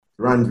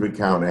Brunswick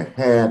County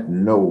had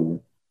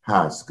no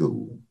high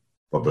school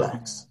for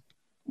blacks.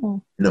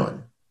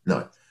 None.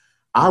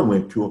 I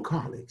went to a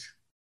college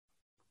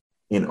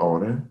in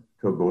order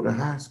to go to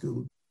high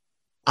school.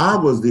 I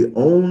was the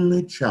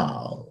only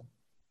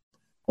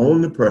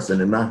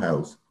person in my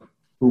house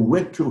who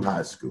went to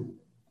high school.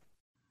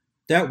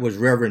 That was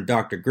Reverend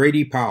Dr.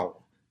 Grady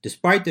Powell.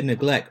 Despite the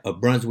neglect of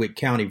Brunswick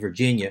County,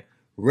 Virginia,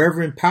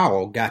 Reverend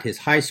Powell got his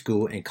high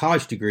school and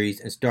college degrees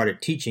and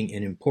started teaching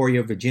in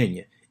Emporia,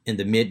 Virginia in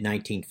the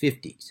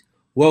mid-1950s.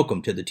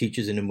 Welcome to the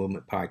Teachers in the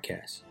Movement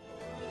podcast.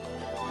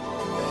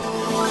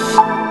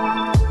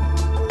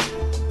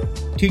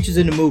 Teachers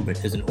in the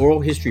Movement is an oral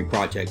history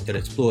project that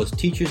explores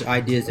teachers'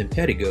 ideas and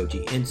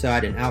pedagogy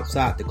inside and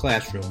outside the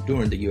classroom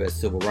during the U.S.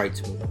 Civil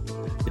Rights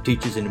Movement. The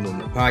Teachers in the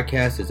Movement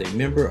podcast is a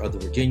member of the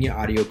Virginia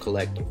Audio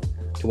Collective.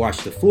 To watch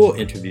the full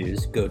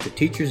interviews, go to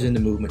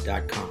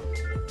teachersinthemovement.com.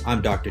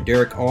 I'm Dr.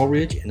 Derek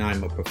Allridge, and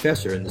I'm a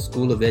professor in the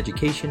School of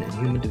Education and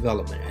Human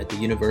Development at the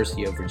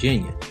University of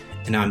Virginia,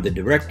 and I'm the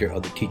director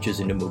of the Teachers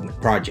in the Movement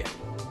project.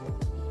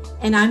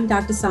 And I'm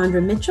Dr.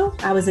 Sandra Mitchell.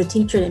 I was a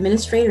teacher and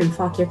administrator in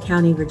Fauquier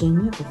County,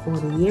 Virginia for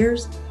 40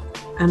 years.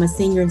 I'm a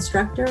senior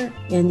instructor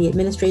in the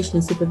Administration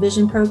and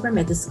Supervision program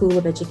at the School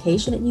of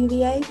Education at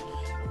UVA.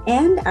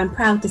 And I'm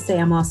proud to say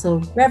I'm also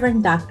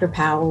Reverend Dr.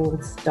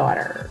 Powell's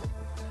daughter.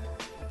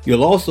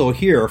 You'll also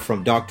hear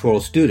from doctoral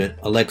student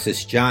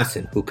Alexis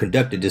Johnson, who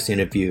conducted this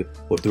interview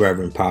with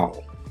Reverend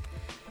Powell.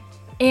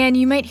 And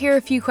you might hear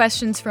a few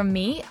questions from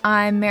me.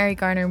 I'm Mary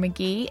Garner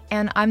McGee,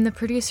 and I'm the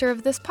producer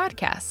of this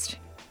podcast.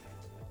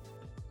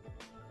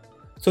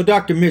 So,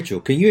 Dr. Mitchell,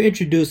 can you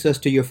introduce us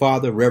to your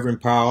father, Reverend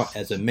Powell,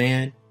 as a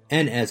man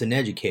and as an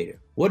educator?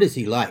 What is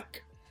he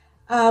like?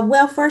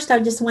 Well, first, I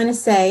just want to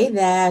say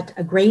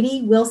that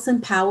Grady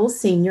Wilson Powell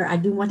Sr., I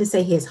do want to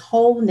say his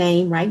whole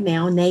name right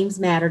now. Names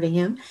matter to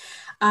him.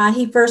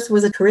 He first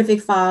was a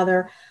terrific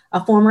father,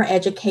 a former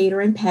educator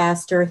and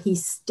pastor. He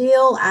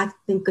still, I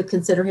think, could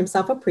consider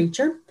himself a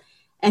preacher,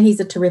 and he's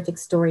a terrific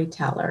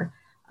storyteller.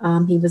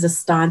 He was a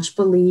staunch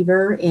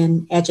believer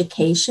in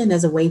education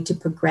as a way to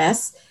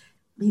progress.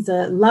 He's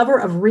a lover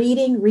of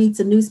reading,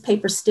 reads a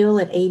newspaper still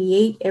at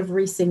 88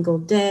 every single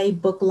day,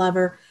 book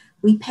lover.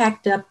 We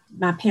packed up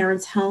my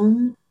parents'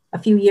 home a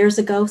few years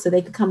ago so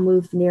they could come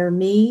move near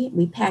me.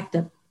 We packed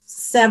up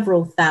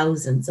several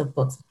thousands of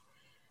books.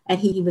 And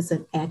he was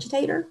an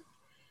agitator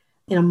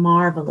in a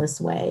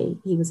marvelous way.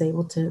 He was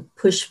able to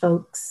push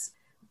folks,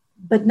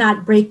 but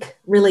not break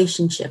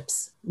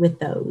relationships with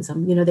those.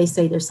 They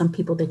say there's some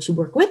people that you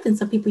work with and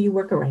some people you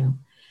work around.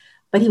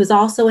 But he was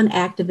also an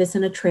activist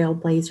and a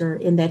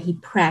trailblazer in that he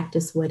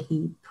practiced what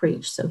he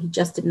preached. So he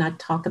just did not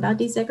talk about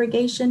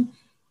desegregation.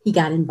 He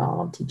got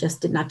involved. He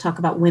just did not talk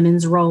about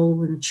women's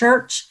role in the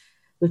church,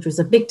 which was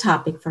a big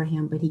topic for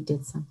him, but he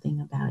did something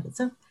about it.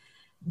 So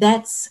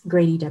that's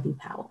Grady W.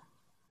 Powell.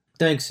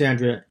 Thanks,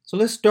 Sandra. So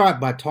let's start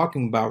by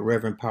talking about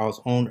Reverend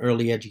Powell's own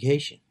early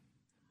education.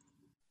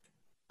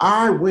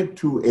 I went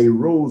to a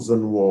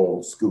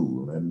Rosenwald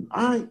school, and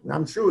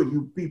I'm sure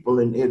you people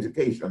in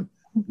education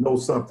know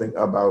something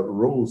about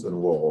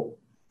Rosenwald.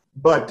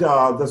 But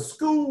the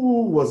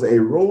school was a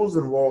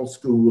Rosenwald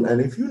school,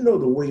 and if you know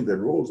the way that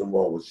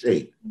Rosenwald was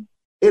shaped,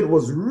 it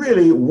was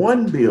really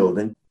one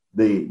building.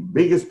 The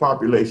biggest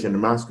population in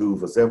my school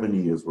for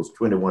 7 years was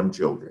 21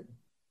 children.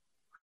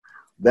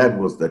 That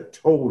was the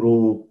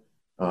total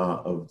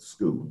of the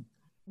school.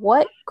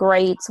 What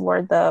grades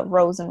were the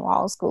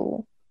Rosenwald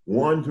school?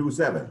 1 through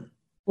 7.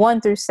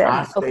 1 through 7.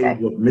 I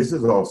stayed with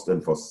Mrs.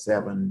 Austin for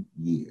 7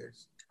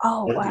 years.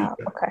 Oh, wow.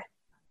 Teacher. Okay.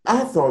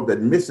 I thought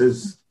that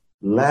Mrs.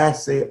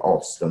 Lassie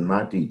Austin,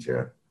 my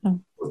teacher,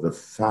 was the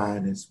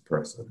finest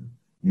person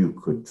you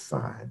could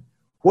find.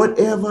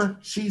 Whatever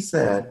she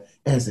said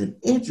as an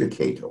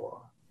educator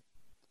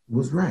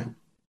was right.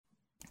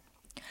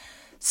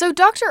 So,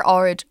 Dr.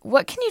 Allridge,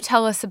 what can you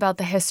tell us about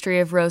the history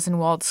of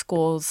Rosenwald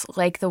schools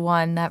like the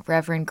one that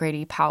Reverend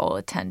Grady Powell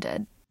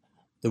attended?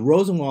 The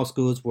Rosenwald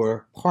schools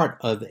were part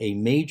of a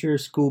major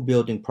school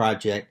building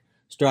project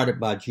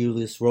started by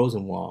Julius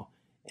Rosenwald,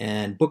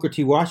 and Booker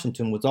T.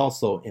 Washington was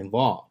also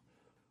involved.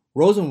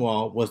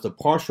 Rosenwald was the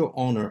partial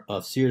owner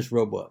of Sears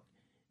Roebuck,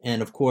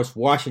 and of course,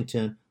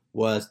 Washington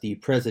was the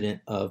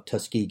president of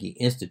Tuskegee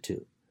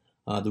Institute.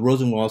 The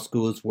Rosenwald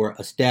schools were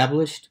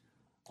established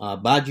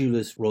by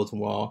Julius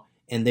Rosenwald,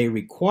 and they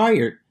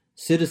required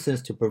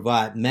citizens to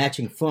provide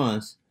matching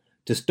funds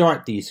to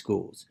start these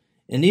schools.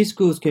 And these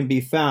schools can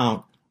be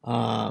found,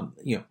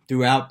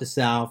 throughout the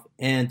South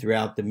and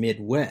throughout the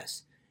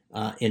Midwest.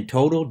 In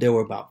total, there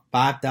were about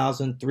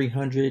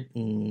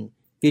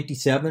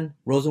 5,357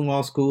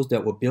 Rosenwald schools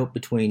that were built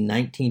between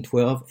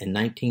 1912 and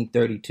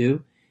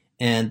 1932.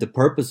 And the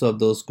purpose of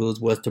those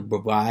schools was to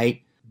provide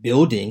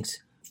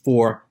buildings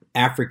for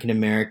African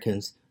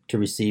Americans to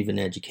receive an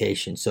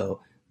education.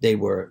 So they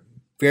were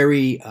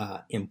very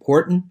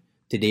important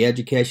to the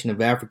education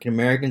of African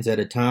Americans at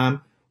a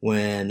time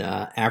when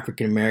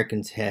African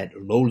Americans had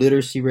low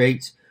literacy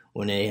rates,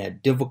 when they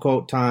had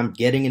difficult time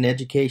getting an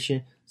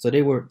education. So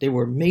they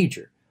were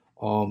major.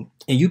 And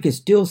you can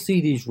still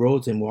see these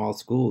Rosenwald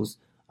schools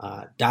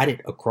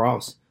dotted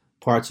across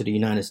parts of the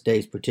United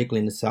States, particularly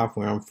in the South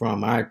where I'm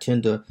from. I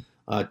attend a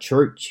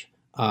church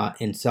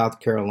in South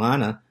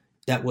Carolina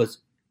that was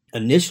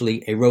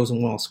initially a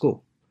Rosenwald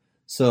school.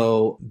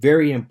 So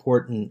very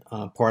important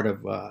part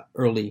of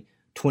early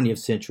 20th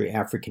century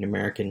African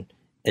American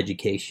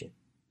education.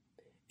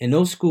 And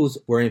those schools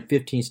were in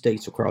 15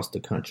 states across the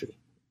country.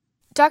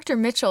 Dr.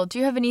 Mitchell, do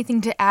you have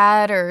anything to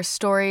add or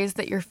stories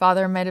that your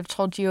father might have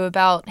told you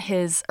about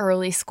his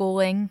early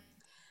schooling?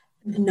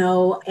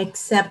 No,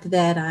 except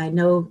that I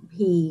know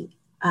he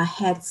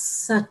had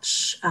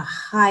such a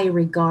high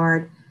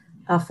regard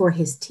for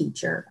his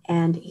teacher,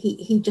 and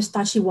he just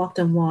thought she walked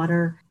on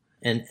water.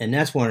 And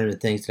that's one of the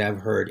things that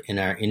I've heard in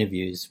our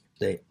interviews.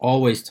 They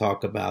always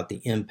talk about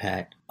the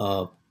impact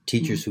of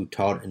teachers who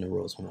taught in the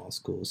Rosenwald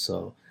School.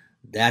 So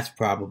that's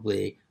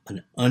probably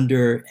an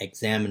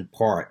under-examined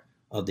part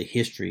of the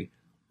history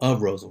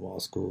of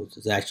Rosenwald schools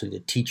is actually the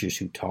teachers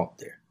who taught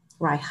there.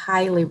 Right,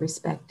 highly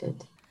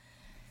respected.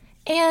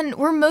 And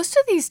were most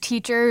of these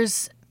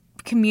teachers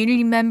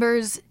community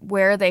members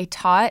where they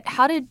taught?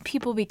 How did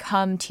people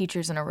become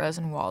teachers in a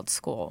Rosenwald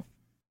school?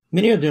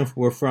 Many of them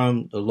were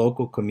from the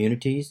local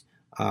communities.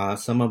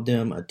 Some of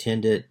them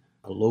attended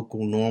a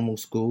local normal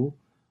school.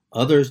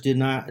 Others did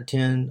not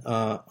attend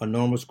a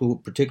normal school,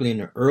 particularly in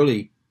the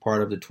early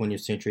part of the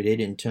 20th century. They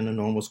didn't attend a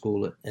normal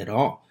school at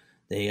all.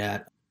 They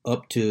had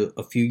up to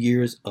a few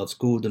years of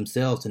school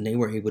themselves, and they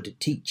were able to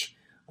teach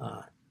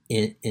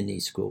in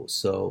these schools.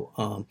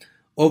 So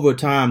over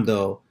time,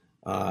 though,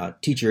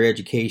 teacher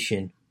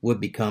education would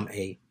become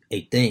a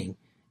thing,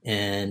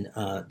 and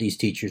these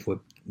teachers would,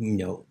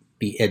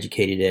 be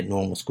educated at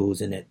normal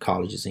schools and at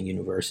colleges and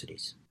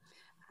universities.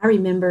 I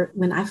remember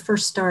when I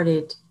first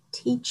started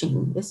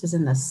teaching, this was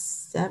in the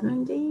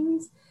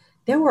 70s,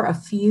 there were a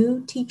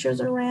few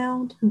teachers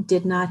around who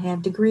did not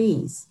have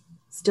degrees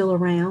still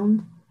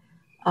around.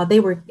 They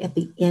were at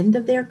the end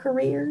of their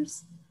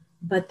careers,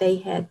 but they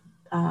had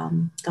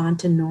gone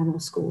to normal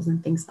schools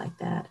and things like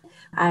that.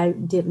 I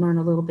did learn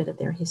a little bit of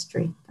their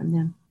history from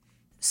them.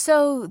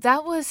 So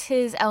that was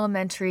his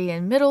elementary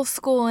and middle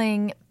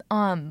schooling.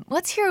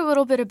 Let's hear a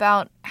little bit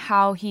about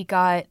how he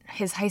got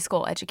his high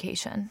school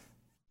education.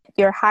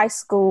 Your high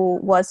school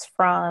was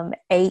from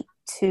 8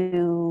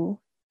 to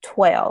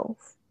 12.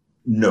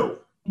 No,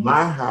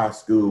 my high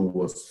school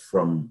was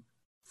from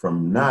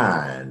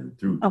 9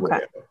 through 12.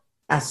 Okay.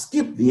 I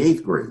skipped the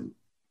 8th grade,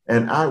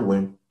 and I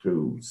went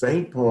to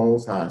St.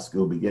 Paul's High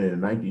School beginning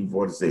in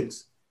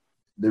 1946.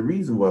 The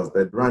reason was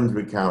that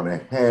Brunswick County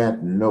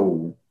had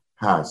no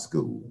high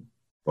school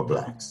for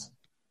Blacks.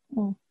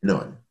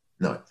 None.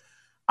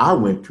 I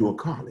went to a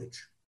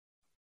college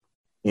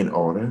in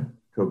order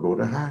to go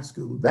to high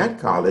school. That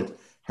college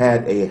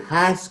had a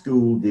high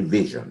school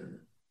division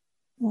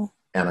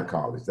and a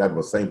college. That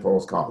was St.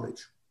 Paul's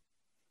College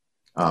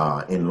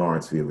in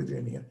Lawrenceville,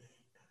 Virginia.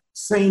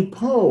 St.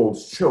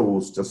 Paul's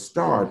chose to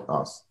start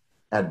us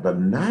at the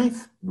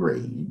 9th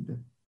grade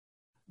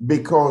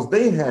because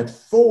they had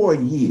 4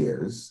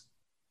 years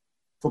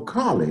for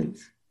college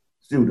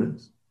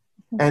students,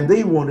 and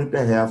they wanted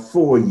to have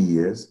 4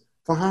 years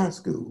for high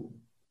school.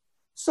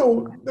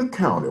 So the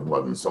county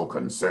wasn't so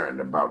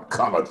concerned about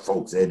colored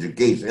folks'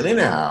 education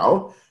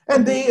anyhow,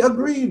 and they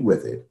agreed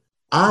with it.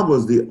 I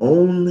was the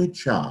only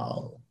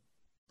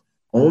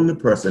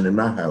person in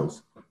my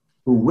house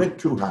who went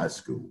to high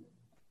school.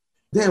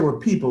 There were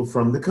people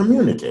from the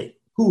community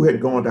who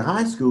had gone to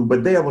high school,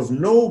 but there was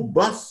no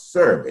bus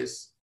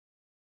service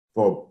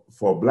for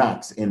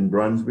Blacks in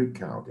Brunswick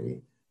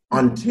County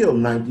until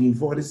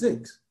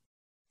 1946.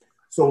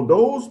 So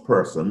those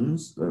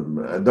persons,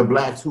 the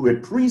Blacks who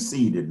had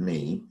preceded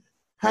me,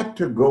 had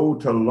to go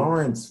to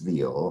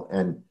Lawrenceville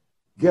and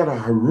get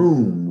a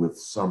room with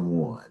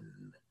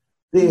someone.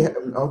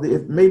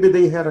 Maybe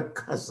they had a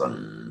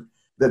cousin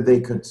that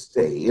they could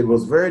stay. It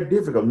was very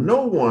difficult.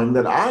 No one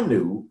that I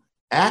knew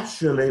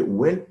actually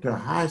went to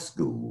high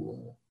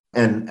school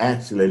and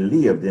actually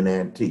lived in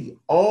Antioch.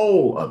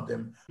 All of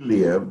them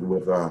lived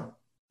with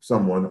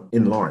someone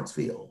in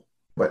Lawrenceville.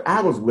 But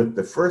I was with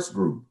the first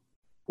group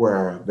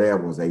where there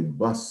was a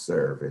bus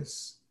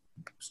service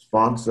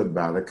sponsored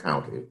by the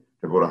county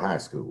to go to high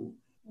school.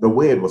 The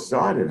way it was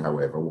started,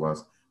 however,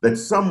 was that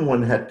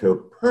someone had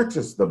to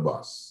purchase the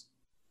bus,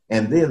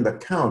 and then the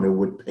county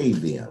would pay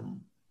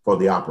them for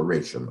the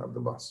operation of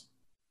the bus.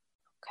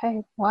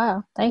 Okay,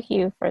 wow. Thank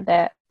you for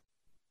that.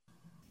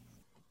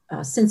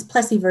 Since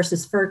Plessy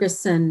versus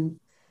Ferguson,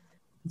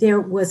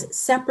 there was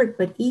separate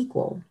but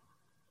equal.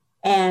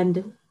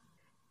 And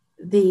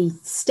the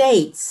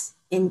states,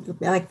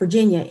 like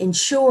Virginia,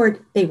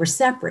 ensured they were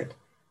separate,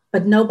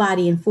 but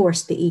nobody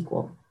enforced the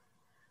equal.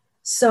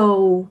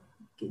 So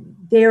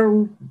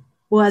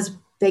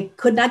they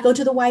could not go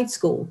to the white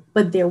school,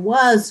 but there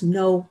was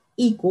no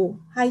equal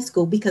high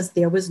school because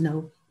there was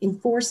no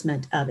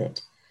enforcement of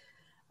it.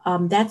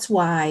 That's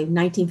why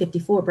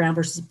 1954 Brown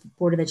versus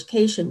Board of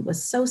Education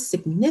was so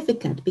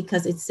significant,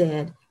 because it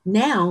said,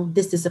 now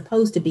this is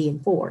supposed to be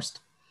enforced.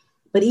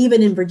 But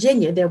even in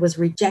Virginia, there was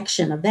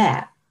rejection of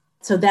that.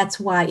 So that's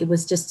why it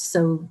was just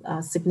so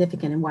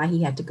significant and why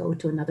he had to go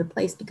to another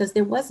place, because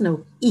there was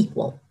no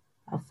equal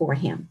for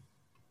him.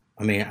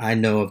 I mean, I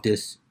know of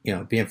this,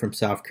 being from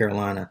South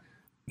Carolina,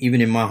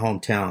 even in my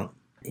hometown,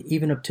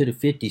 even up to the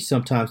 50s,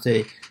 sometimes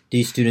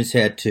these students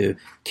had to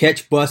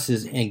catch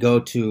buses and go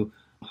to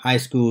high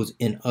schools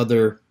in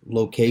other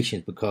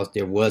locations because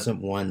there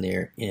wasn't one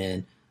there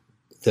in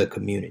the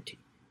community.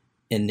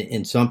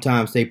 And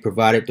sometimes they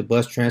provided the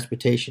bus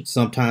transportation,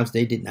 sometimes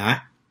they did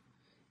not.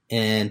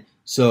 And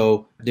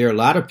so there are a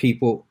lot of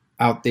people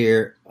out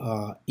there,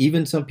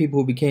 even some people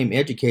who became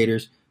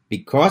educators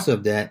because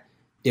of that.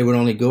 They would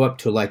only go up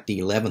to like the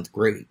 11th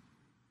grade.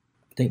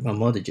 I think my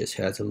mother just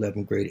has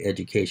 11th grade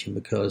education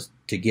because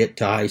to get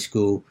to high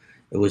school,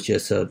 it was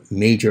just a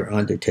major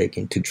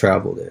undertaking to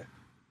travel there.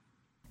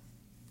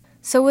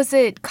 So was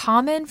it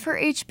common for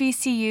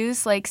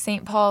HBCUs like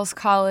St. Paul's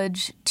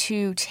College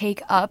to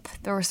take up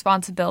the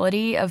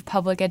responsibility of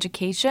public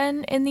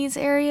education in these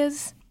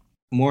areas?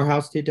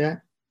 Morehouse did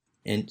that,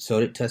 and so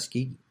did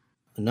Tuskegee.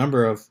 A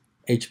number of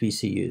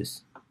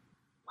HBCUs.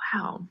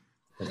 Wow.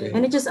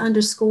 And it just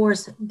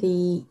underscores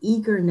the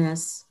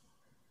eagerness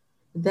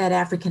that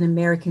African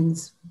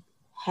Americans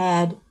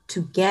had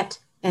to get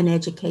an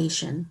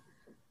education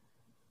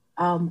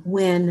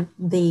when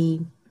the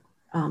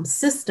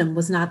system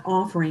was not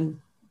offering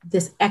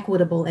this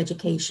equitable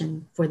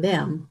education for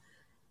them.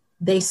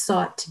 They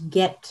sought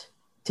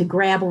to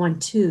grab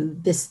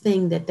onto this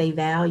thing that they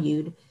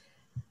valued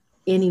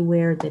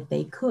anywhere that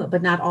they could,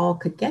 but not all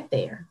could get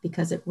there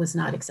because it was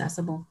not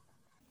accessible.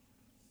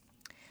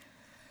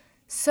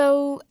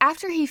 So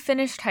after he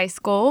finished high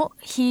school,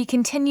 he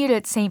continued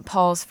at St.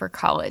 Paul's for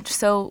college.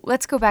 So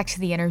let's go back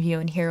to the interview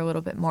and hear a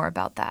little bit more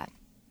about that.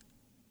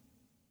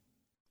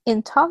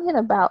 In talking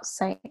about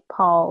St.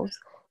 Paul's,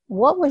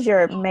 what was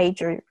your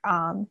major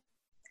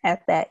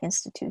at that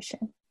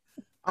institution?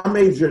 I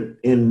majored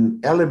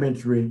in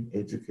elementary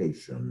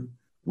education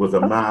with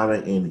a minor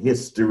in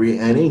history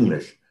and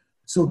English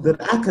so that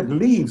I could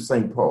leave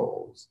St.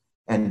 Paul's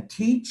and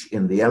teach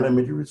in the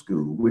elementary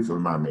school, which was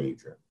my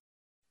major.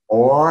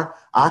 Or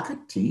I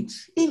could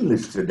teach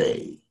English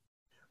today.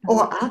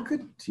 Or I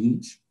could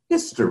teach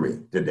history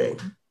today.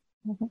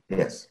 Mm-hmm.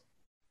 Yes.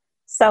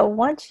 So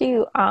once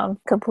you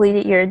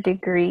completed your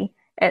degree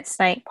at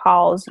St.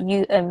 Paul's,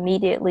 you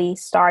immediately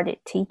started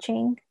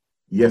teaching?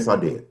 Yes, I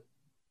did.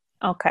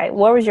 Okay.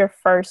 What was your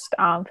first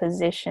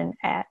position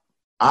at?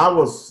 I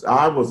was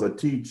a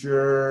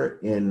teacher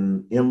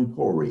in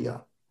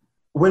Emporia.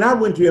 When I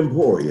went to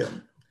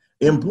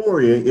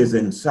Emporia is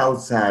in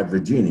Southside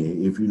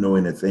Virginia, if you know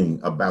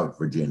anything about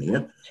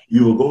Virginia.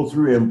 You will go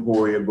through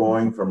Emporia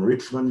going from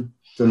Richmond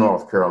to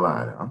North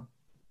Carolina.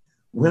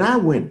 When I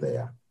went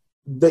there,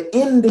 the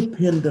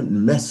Independent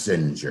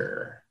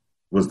Messenger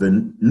was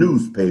the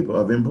newspaper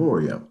of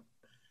Emporia.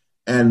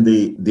 And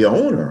the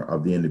owner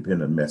of the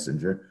Independent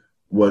Messenger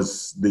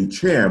was the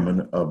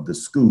chairman of the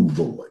school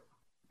board.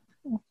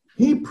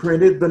 He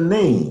printed the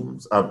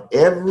names of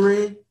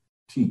every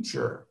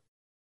teacher.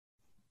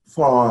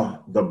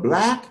 For the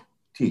Black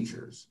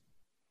teachers,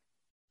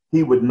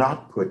 he would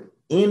not put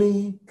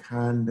any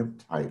kind of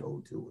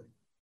title to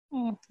it.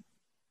 Mm.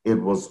 It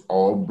was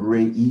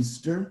Aubrey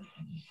Easter.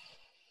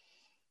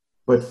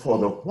 But for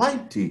the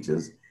white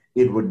teachers,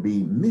 it would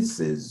be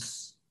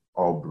Mrs.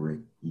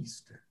 Aubrey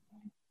Easter.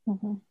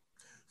 Mm-hmm.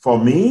 For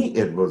me,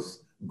 it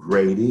was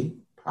Grady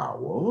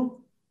Powell.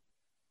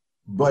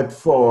 But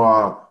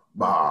for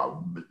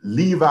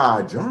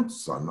Levi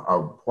Johnson, a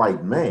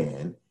white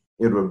man,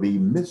 it would be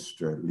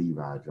Mr.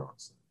 Levi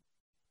Johnson.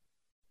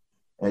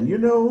 And you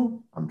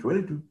know, I'm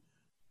 22.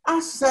 I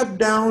sat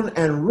down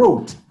and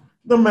wrote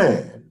the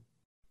man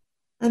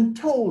and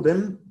told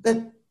him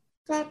that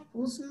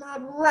was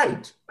not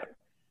right.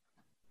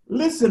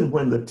 Listen,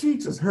 when the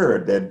teachers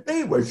heard that,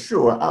 they were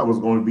sure I was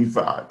going to be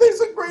fired. They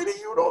said, Grady,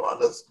 you don't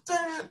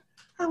understand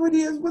how it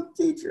is with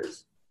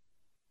teachers.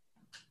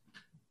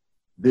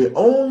 The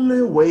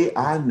only way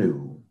I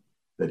knew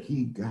that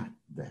he got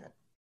that,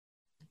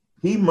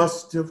 he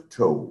must have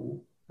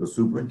told the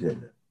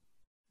superintendent,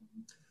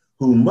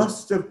 who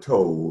must have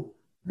told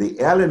the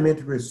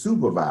elementary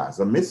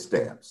supervisor, Miss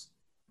Stamps.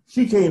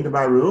 She came to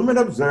my room and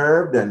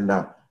observed,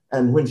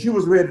 and when she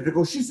was ready to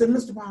go, she said,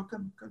 Mr. Powell,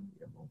 come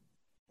here.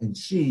 And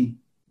she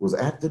was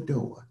at the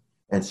door,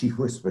 and she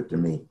whispered to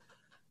me,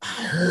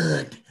 I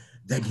heard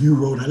that you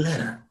wrote a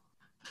letter.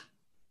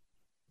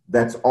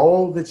 That's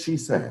all that she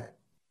said.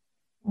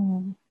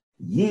 Mm-hmm.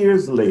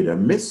 Years later,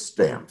 Miss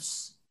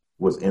Stamps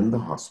was in the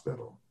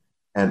hospital.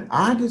 And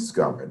I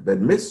discovered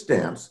that Miss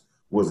Stamps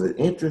was as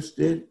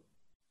interested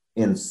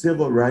in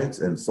civil rights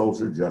and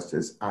social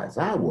justice as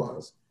I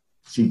was.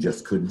 She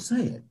just couldn't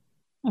say it.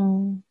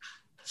 Mm.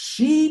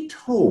 She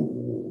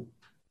told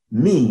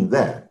me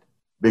that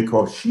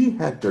because she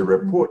had to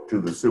report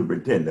to the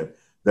superintendent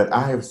that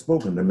I have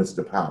spoken to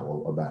Mr.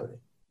 Powell about it.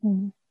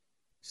 Mm.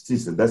 She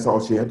said that's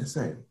all she had to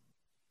say.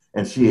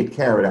 And she had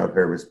carried out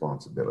her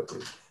responsibility.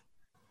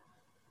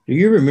 Do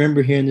you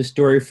remember hearing this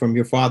story from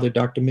your father,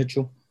 Dr.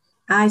 Mitchell?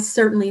 I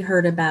certainly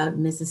heard about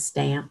Mrs.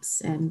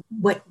 Stamps and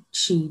what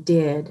she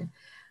did.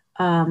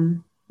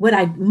 what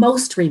I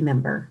most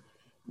remember,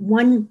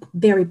 one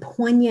very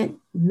poignant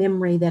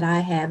memory that I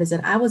have is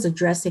that I was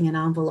addressing an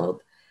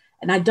envelope,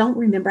 and I don't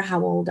remember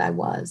how old I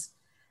was.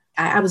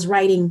 I was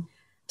writing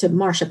to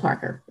Marsha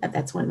Parker.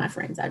 That's one of my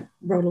friends. I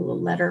wrote a little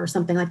letter or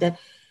something like that.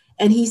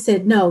 And he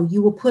said, no,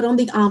 you will put on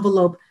the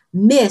envelope,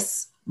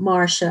 Miss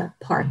Marsha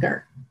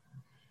Parker.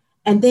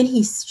 And then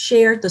he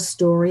shared the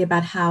story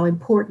about how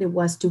important it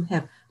was to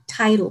have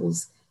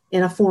titles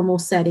in a formal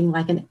setting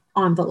like an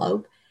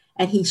envelope.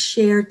 And he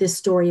shared this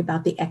story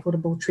about the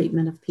equitable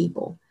treatment of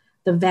people,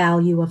 the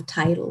value of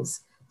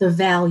titles, the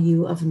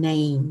value of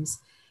names.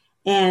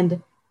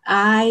 And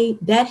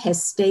that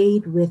has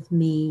stayed with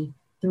me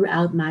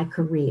throughout my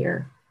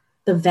career,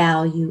 the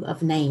value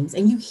of names.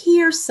 And you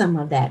hear some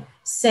of that,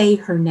 say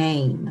her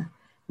name,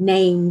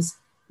 names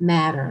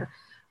matter.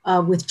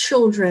 With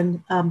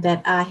children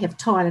that I have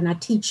taught, and I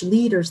teach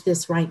leaders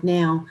this right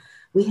now,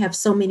 we have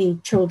so many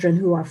children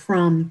who are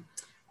from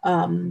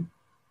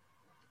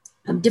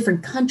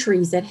different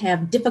countries that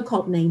have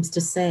difficult names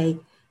to say.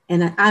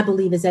 And I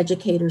believe as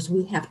educators,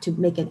 we have to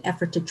make an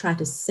effort to try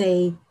to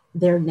say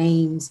their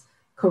names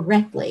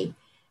correctly.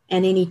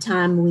 And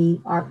anytime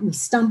we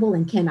stumble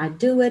and cannot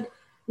do it,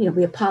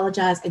 we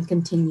apologize and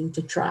continue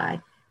to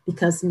try,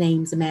 because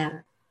names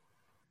matter.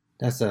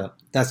 That's a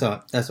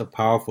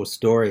powerful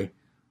story,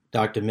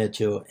 Dr.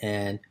 Mitchell.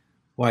 And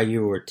while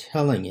you were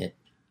telling it,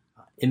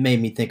 it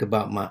made me think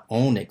about my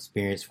own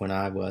experience when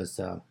I was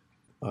a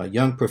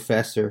young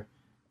professor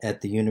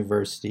at the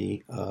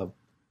University of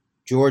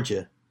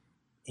Georgia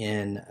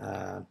in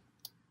the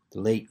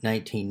late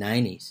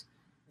 1990s.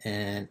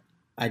 And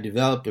I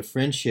developed a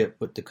friendship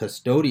with the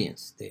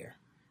custodians there.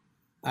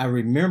 I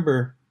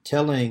remember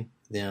telling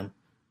them,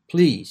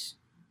 please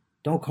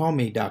don't call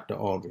me Dr.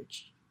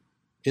 Aldridge.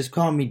 Just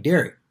call me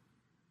Derek,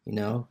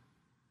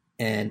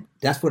 and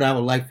that's what I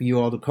would like for you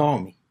all to call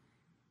me.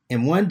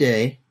 And one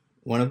day,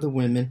 one of the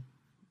women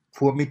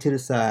pulled me to the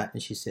side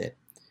and she said,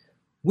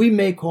 we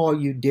may call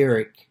you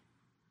Derek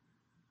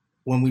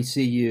when we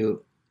see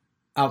you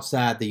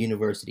outside the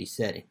university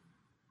setting,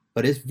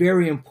 but it's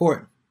very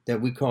important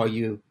that we call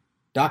you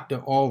Dr.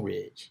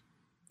 Aldridge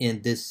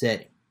in this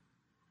setting.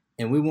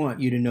 And we want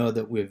you to know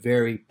that we're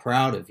very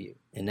proud of you,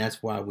 and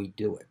that's why we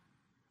do it.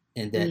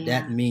 And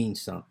that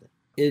means something.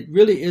 It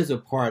really is a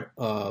part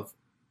of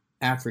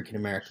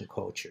African-American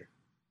culture.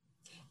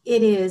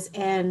 It is.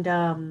 And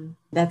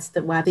that's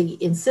why the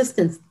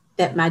insistence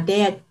that my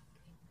dad,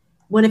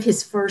 one of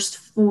his first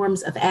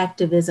forms of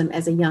activism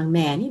as a young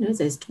man, in his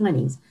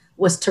 20s,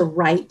 was to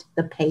write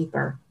the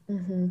paper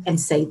and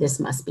say this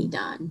must be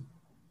done.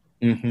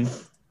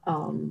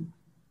 Mm-hmm.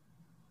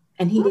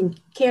 And he didn't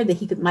care that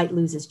he might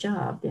lose his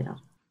job,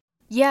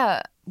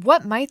 Yeah.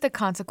 What might the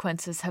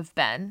consequences have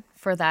been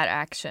for that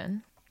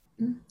action?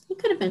 He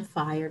could have been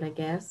fired, I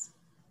guess.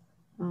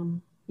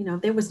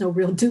 There was no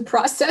real due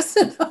process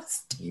in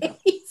those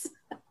days.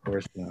 Of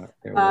course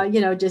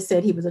not. Just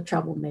said he was a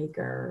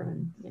troublemaker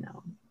and,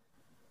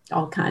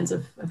 all kinds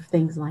of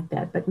things like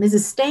that. But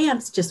Mrs.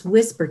 Stamps just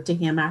whispered to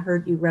him, I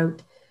heard you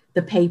wrote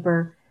the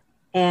paper.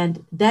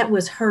 And that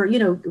was her,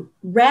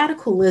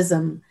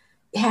 radicalism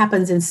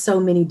happens in so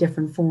many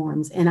different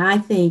forms. And I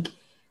think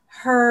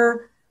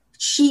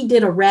she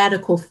did a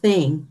radical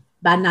thing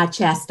by not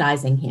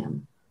chastising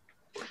him.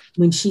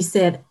 When she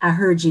said, I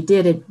heard you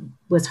did it,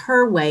 was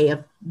her way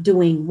of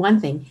doing one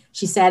thing.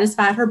 She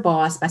satisfied her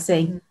boss by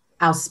saying,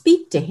 I'll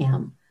speak to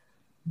him.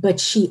 But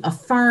she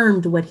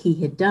affirmed what he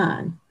had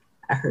done.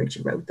 I heard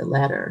you wrote the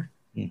letter.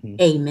 Mm-hmm.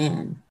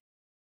 Amen.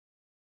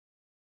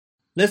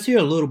 Let's hear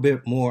a little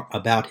bit more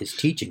about his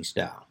teaching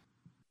style.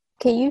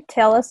 Can you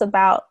tell us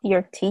about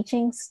your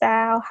teaching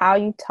style, how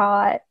you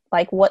taught,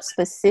 like what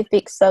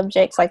specific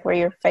subjects were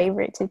your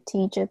favorite to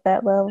teach at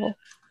that level?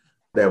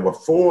 There were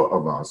 4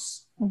 of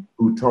us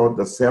who taught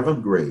the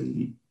 7th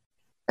grade,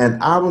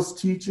 and I was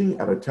teaching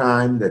at a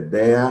time that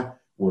there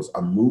was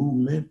a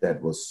movement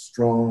that was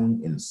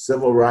strong in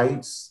civil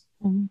rights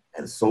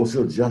and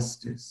social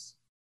justice.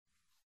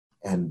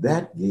 And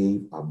that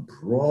gave a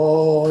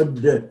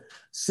broad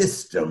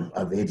system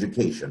of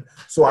education.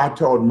 So I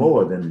taught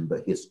more than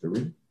the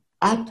history.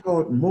 I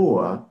taught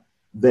more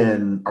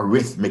than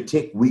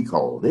arithmetic, we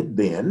called it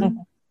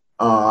then.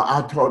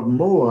 I taught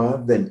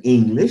more than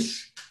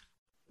English.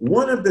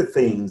 One of the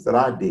things that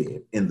I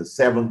did in the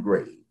 7th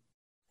grade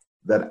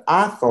that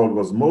I thought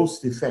was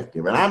most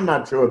effective, and I'm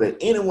not sure that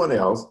anyone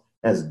else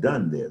has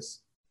done this,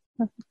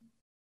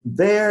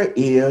 there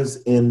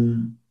is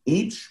in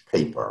each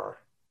paper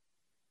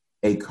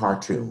a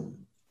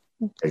cartoon,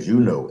 as you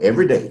know,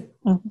 every day.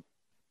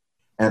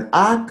 And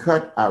I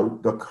cut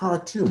out the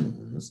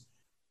cartoons,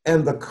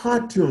 and the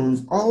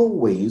cartoons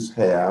always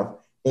have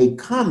a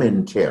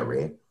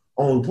commentary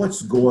on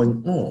what's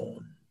going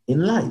on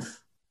in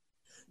life.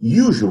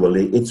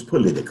 Usually it's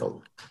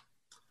political.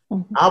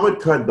 I would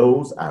cut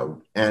those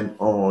out, and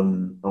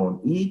on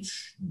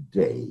each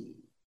day,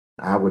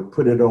 I would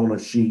put it on a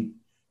sheet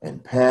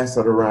and pass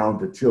it around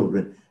to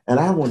children. And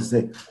I want to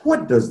say,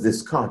 what does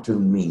this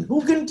cartoon mean?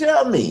 Who can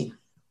tell me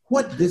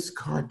what this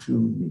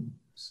cartoon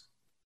means?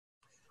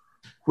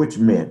 which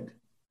meant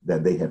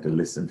that they had to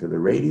listen to the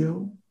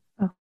radio.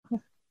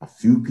 A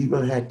few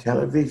people had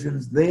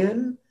televisions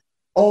then,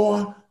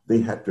 or they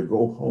had to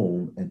go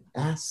home and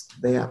ask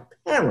their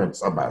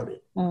parents about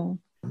it.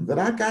 That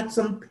I got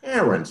some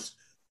parents,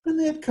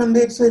 and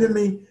they'd say to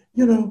me,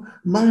 you know,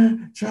 my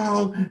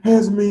child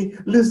has me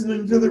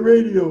listening to the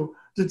radio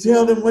to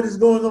tell them what is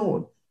going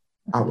on.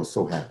 I was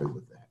so happy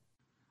with that.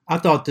 I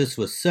thought this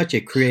was such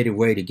a creative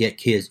way to get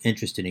kids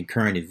interested in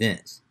current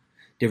events.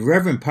 Did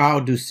Reverend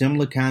Powell do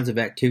similar kinds of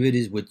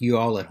activities with you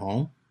all at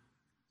home?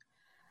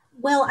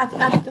 Well, I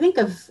think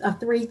of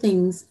three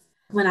things.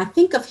 When I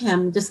think of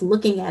him, just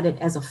looking at it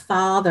as a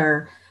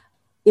father,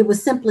 it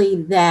was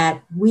simply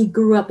that we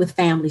grew up with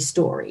family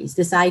stories,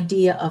 this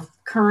idea of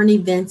current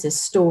events as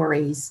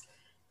stories,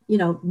 you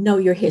know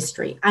your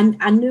history.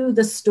 I knew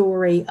the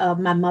story of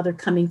my mother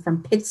coming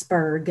from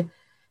Pittsburgh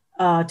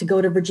to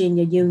go to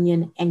Virginia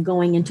Union and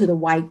going into the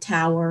White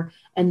Tower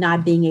and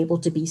not being able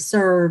to be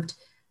served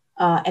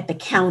at the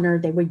counter.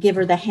 They would give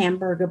her the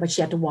hamburger, but she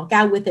had to walk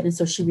out with it. And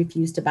so she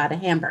refused to buy the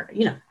hamburger.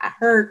 You know, I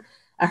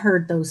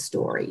heard those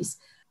stories,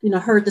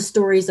 heard the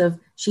stories of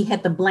she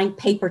had the blank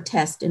paper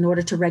test in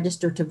order to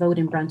register to vote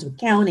in Brunswick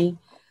County.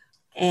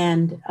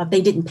 And they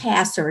didn't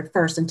pass her at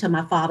first until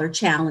my father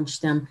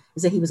challenged them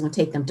and said he was going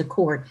to take them to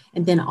court.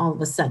 And then all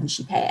of a sudden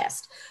she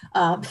passed.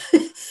 So,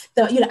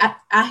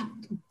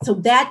 so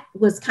that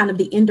was kind of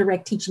the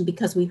indirect teaching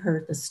because we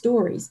heard the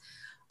stories.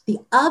 The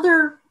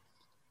other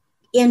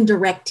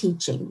indirect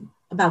teaching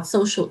about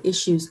social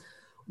issues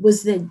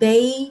was that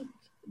they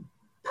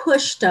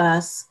pushed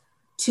us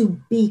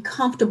to be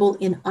comfortable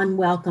in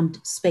unwelcomed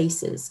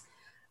spaces.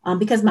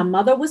 Because my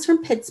mother was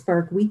from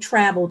Pittsburgh, we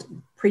traveled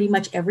pretty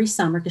much every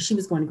summer because she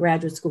was going to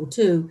graduate school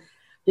too,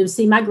 to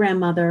see my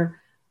grandmother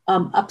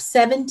up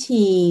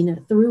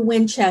 17 through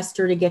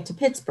Winchester to get to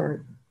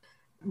Pittsburgh.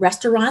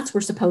 Restaurants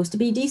were supposed to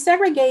be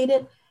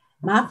desegregated.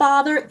 My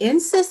father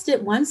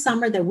insisted one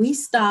summer that we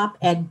stop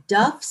at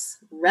Duff's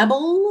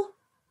Rebel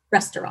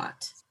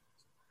Restaurant.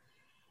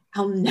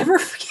 I'll never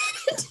forget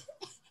it.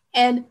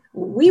 And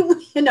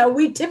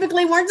we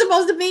typically weren't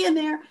supposed to be in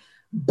there,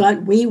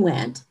 but we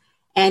went.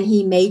 And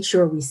he made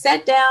sure we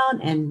sat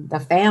down and the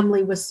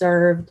family was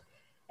served,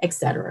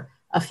 etc.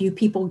 A few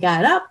people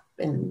got up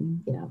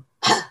and,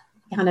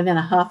 kind of in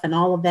a huff and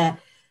all of that.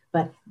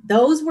 But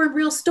those were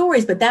real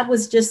stories. But that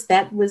was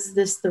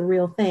the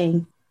real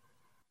thing.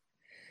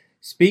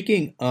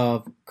 Speaking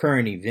of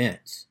current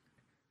events,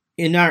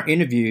 in our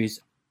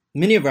interviews,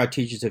 many of our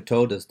teachers have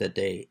told us that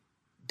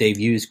they've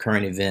used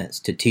current events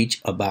to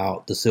teach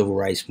about the civil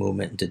rights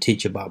movement and to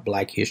teach about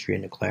Black history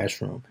in the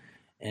classroom.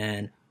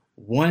 And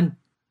one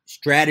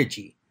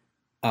strategy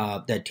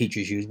that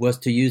teachers used was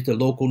to use the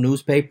local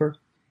newspaper.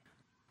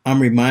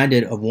 I'm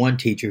reminded of one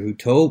teacher who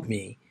told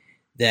me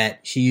that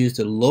she used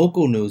a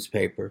local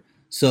newspaper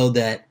so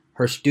that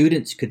her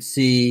students could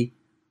see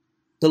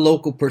the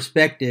local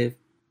perspective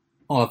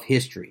of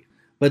history.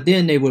 But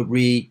then they would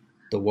read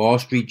the Wall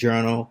Street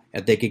Journal,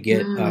 if they could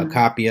get a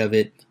copy of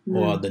it,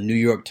 or the New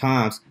York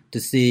Times to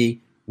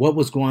see what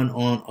was going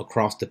on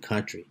across the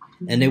country.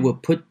 And they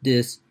would put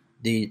this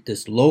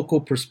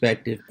local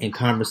perspective in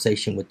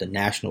conversation with the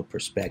national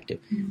perspective.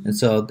 And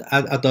so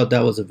I thought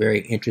that was a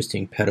very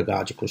interesting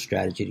pedagogical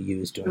strategy to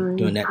use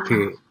during that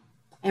period.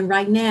 And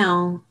right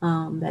now,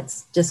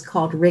 that's just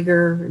called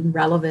rigor and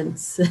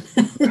relevance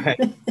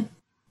right.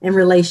 And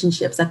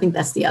relationships. I think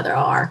that's the other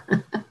R.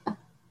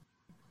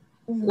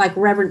 Like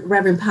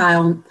Reverend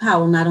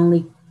Powell not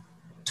only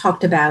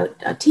talked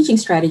about teaching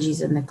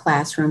strategies in the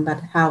classroom,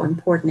 but how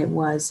important it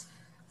was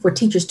for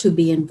teachers to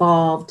be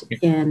involved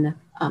in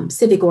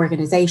civic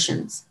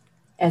organizations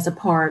as a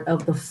part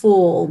of the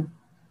full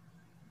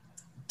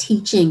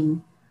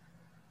teaching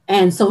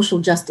and social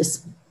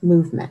justice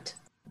movement.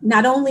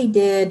 Not only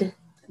did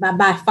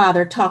my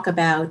father talk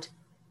about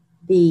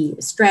the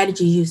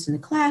strategy used in the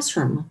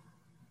classroom,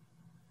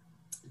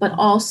 but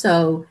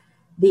also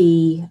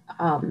the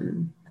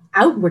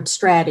outward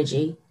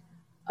strategy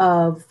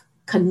of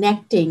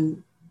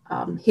connecting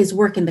his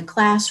work in the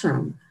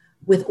classroom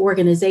with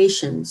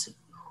organizations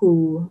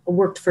who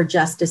worked for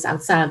justice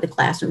outside of the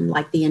classroom,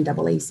 like the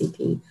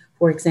NAACP,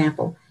 for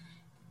example.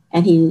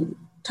 And he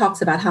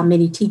talks about how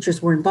many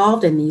teachers were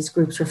involved in these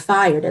groups were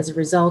fired as a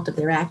result of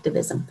their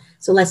activism.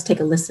 So let's take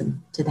a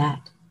listen to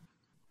that.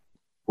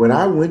 When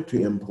I went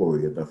to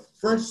Emporia, the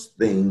first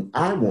thing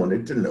I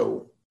wanted to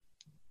know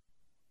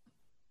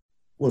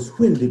was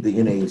when did the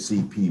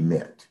NAACP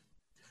met?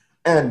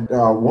 And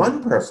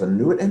one person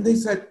knew it, and they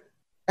said,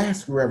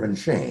 ask Reverend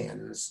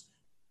Shands.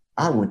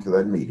 I went to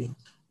that meeting.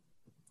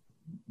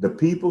 The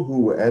people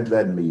who were at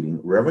that meeting,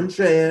 Reverend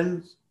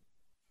Shands,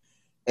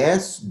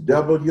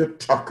 S.W.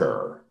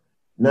 Tucker.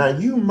 Now,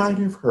 you might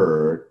have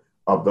heard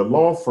of the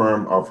law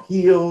firm of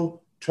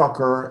Hill,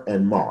 Tucker,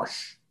 and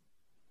Marsh.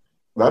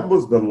 That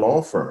was the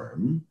law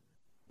firm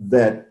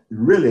that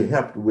really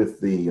helped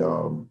with the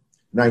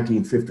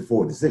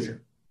 1954 decision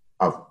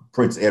of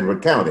Prince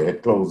Edward County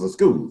had closed the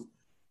schools.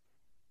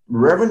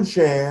 Reverend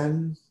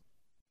Shands,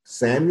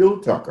 Samuel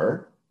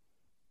Tucker,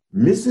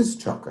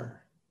 Mrs.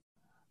 Tucker,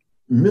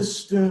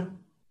 Mr.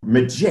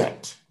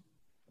 Midget,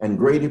 and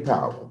Grady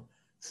Powell.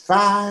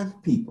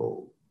 5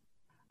 people.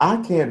 I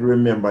can't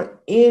remember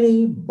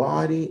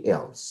anybody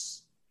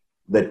else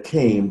that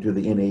came to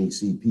the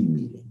NAACP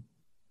meeting.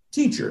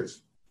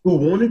 Teachers who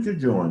wanted to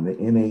join the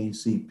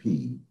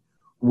NAACP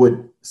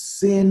would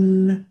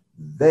send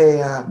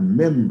their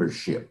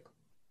membership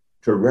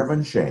to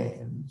Reverend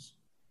Shands,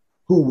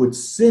 who would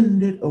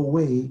send it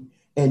away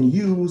and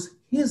use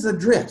his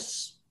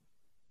address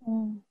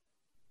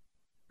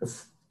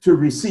to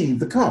receive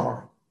the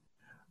card.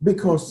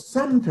 Because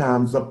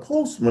sometimes the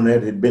postman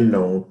that had been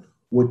known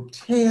would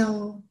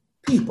tell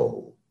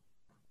people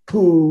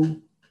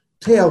who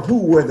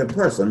were the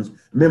persons,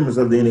 members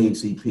of the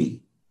NAACP.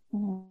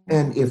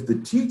 And if the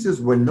teachers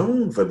were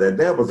known for that,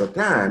 there was a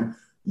time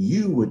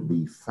you would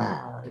be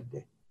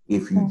fired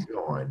if you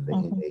joined the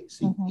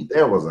NAACP.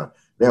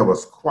 There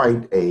was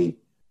quite a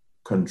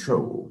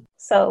control.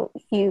 So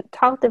you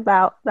talked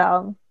about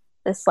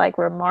this like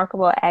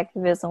remarkable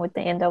activism with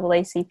the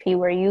NAACP.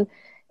 Were you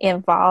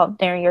involved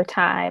during your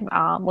time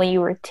when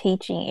you were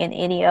teaching in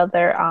any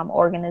other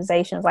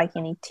organizations, like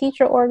any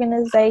teacher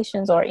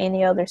organizations or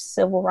any other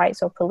civil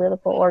rights or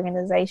political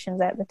organizations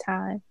at the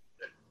time?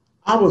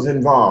 I was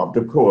involved,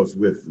 of course,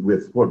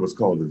 with what was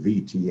called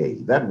the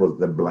VTA. That was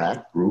the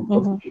Black group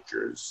of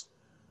teachers,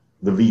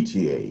 the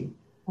VTA.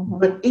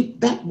 But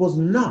that was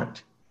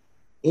not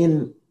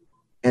in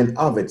and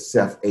of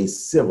itself a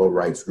civil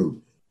rights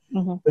group.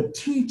 The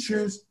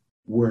teachers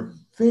were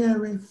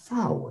very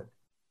forward,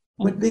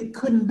 but they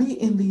couldn't be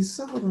in these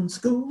southern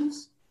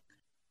schools.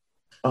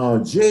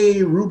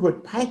 J.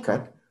 Rupert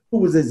Picott, who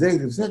was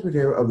executive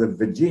secretary of the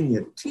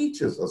Virginia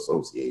Teachers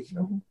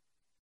Association,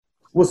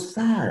 was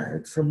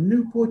fired from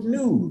Newport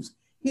News.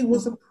 He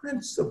was a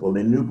principal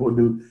in Newport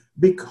News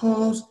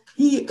because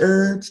he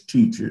urged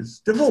teachers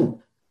to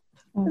vote.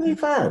 And they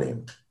fired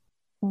him.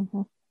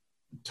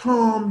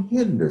 Tom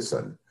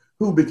Henderson,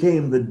 who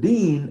became the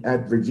dean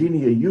at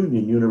Virginia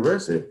Union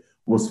University,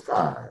 was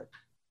fired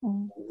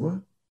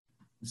over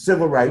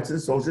civil rights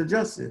and social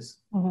justice.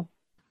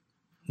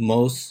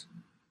 Most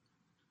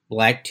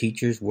Black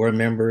teachers were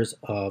members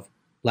of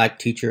Black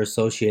teacher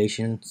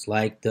associations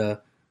like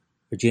the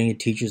Virginia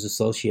Teachers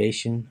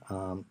Association.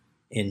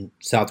 In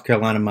South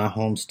Carolina, my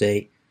home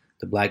state,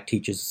 the Black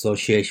Teachers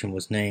Association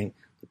was named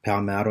the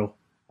Palmetto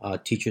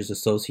Teachers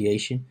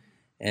Association.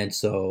 And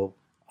so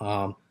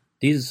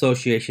these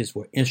associations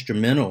were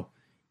instrumental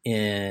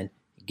in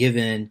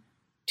giving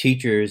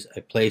teachers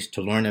a place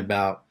to learn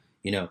about,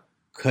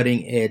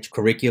 cutting edge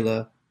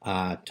curricula,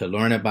 to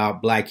learn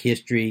about Black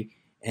history,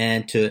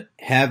 and to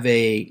have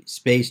a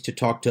space to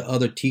talk to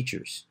other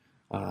teachers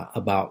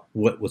about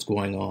what was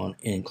going on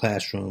in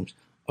classrooms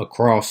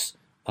across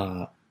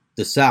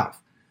the South.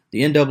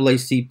 The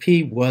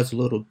NAACP was a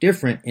little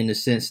different in the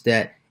sense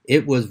that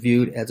it was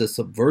viewed as a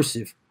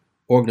subversive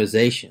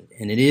organization.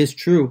 And it is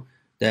true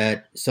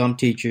that some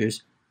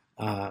teachers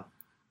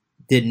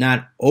did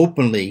not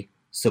openly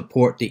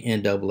support the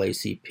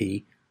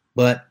NAACP,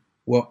 but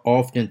were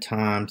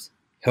oftentimes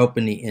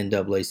helping the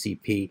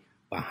NAACP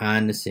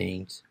behind the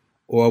scenes,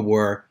 or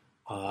were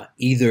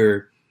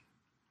either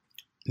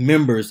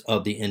members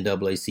of the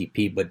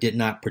NAACP but did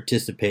not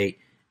participate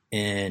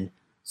in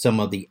some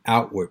of the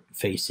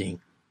outward-facing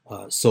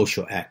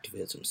social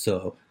activism.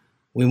 So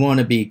we want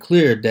to be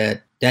clear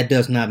that that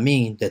does not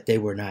mean that they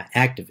were not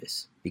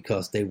activists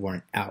because they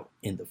weren't out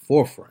in the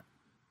forefront.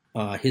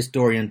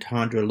 Historian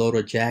Tondra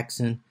Loder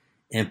Jackson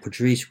and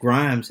Patrice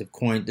Grimes have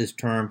coined this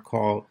term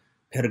called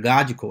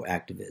pedagogical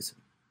activism.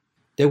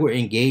 They were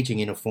engaging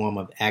in a form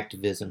of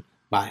activism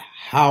by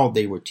how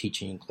they were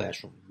teaching in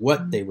classroom,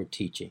 what they were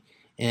teaching.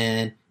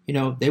 And,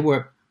 they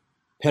were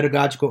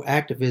pedagogical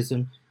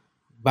activism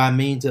by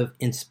means of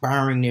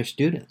inspiring their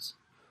students,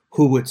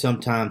 who would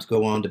sometimes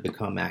go on to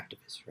become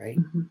activists, right?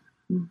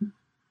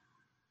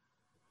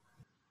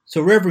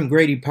 So Reverend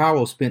Grady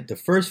Powell spent the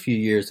first few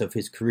years of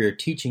his career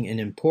teaching in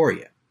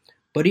Emporia,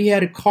 but he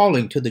had a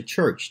calling to the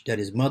church that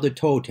his mother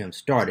told him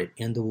started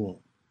in the womb.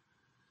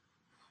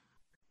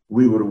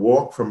 We would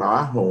walk from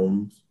our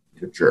homes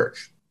to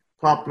church.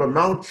 Poplar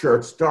Mount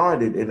Church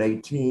started in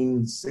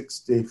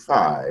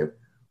 1865.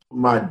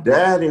 My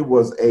daddy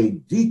was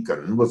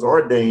was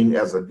ordained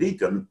as a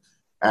deacon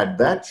at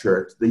that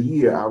church the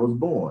year I was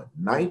born,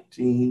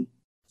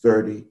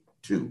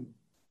 1932.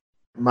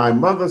 My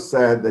mother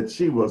said that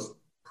she was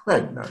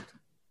pregnant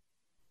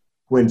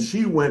when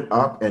she went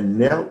up and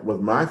knelt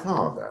with my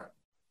father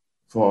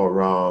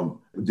for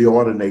the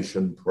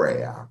ordination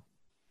prayer.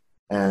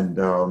 And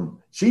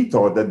she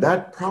thought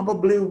that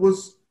probably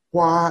was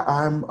why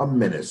I'm a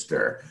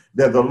minister,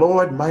 that the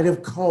Lord might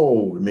have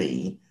called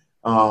me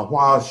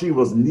while she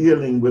was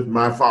kneeling with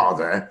my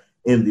father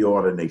in the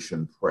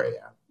ordination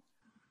prayer.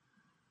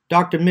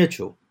 Dr.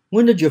 Mitchell,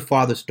 when did your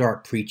father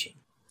start preaching?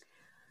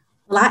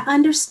 Well, I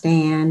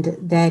understand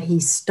that he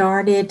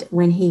started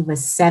when he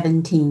was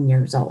 17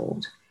 years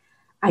old.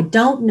 I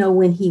don't know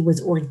when he was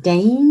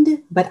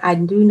ordained, but I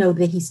do know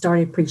that he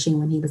started preaching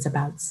when he was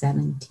about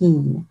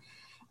 17.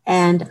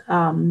 And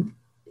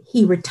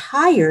he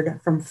retired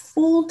from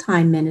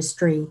full-time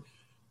ministry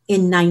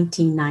in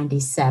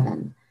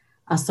 1997.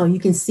 So you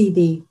can see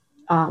the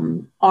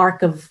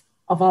arc of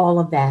all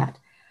of that.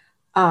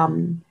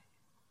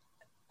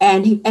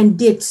 And he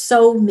did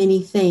so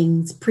many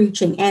things,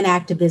 preaching and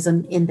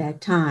activism in that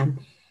time.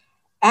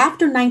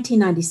 After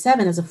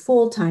 1997, as a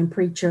full-time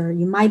preacher,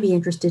 you might be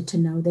interested to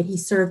know that he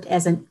served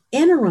as an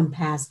interim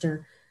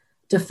pastor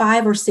to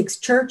 5 or 6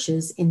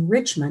 churches in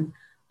Richmond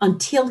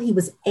until he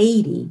was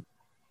 80.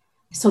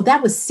 So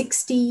that was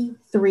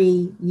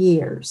 63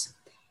 years.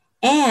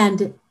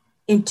 And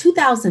in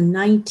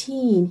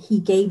 2019, he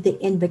gave the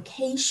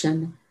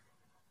invocation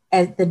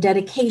at the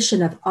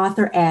dedication of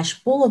Arthur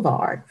Ashe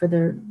Boulevard for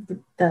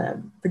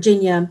the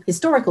Virginia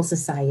Historical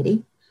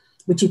Society,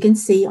 which you can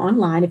see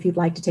online if you'd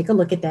like to take a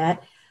look at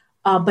that.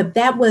 But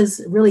that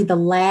was really the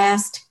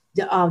last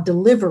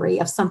delivery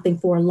of something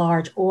for a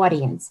large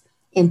audience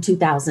in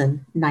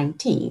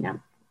 2019.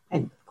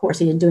 And of course,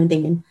 he didn't do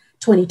anything in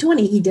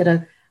 2020. He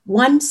did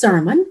one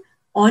sermon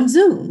on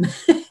Zoom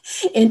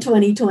in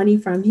 2020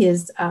 from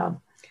his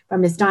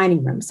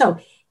dining room. So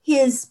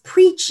his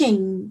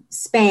preaching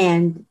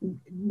spanned,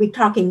 we're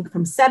talking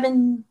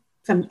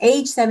from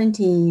age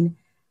 17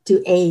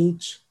 to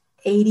age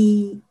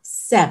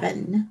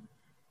 87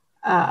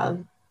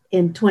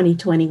 in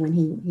 2020 when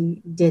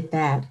he did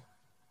that.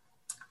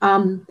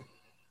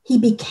 He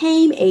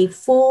became a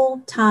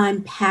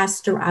full-time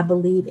pastor, I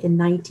believe, in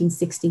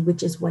 1960,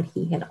 which is what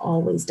he had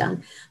always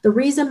done. The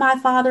reason my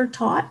father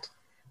taught,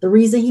 the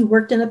reason he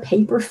worked in a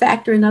paper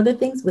factory and other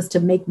things was to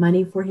make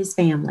money for his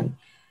family.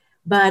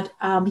 But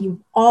he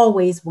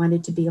always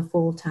wanted to be a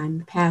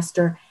full-time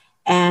pastor.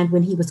 And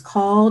when he was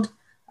called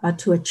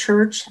to a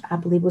church, I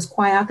believe it was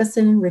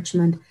Quioccasin in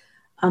Richmond,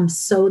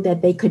 so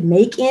that they could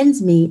make ends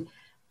meet,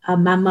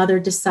 my mother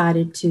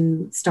decided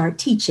to start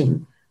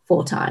teaching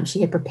full-time.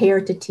 She had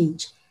prepared to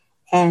teach.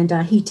 And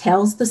he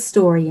tells the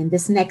story in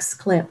this next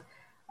clip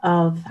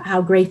of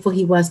how grateful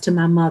he was to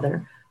my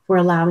mother for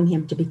allowing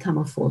him to become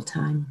a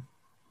full-time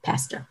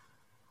pastor.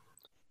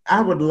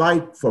 I would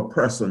like for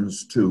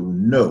persons to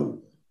know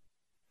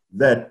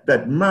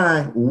that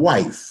my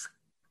wife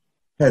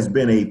has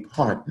been a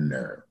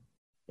partner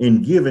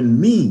in giving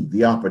me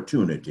the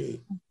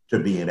opportunity to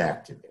be an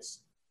activist.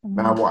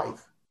 My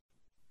wife.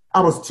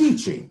 I was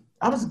teaching.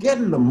 I was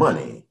getting the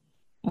money.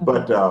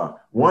 But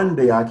one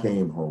day I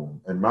came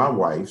home and my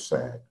wife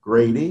said,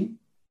 Grady,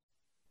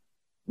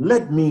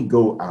 let me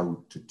go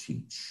out to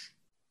teach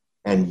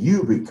and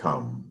you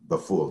become the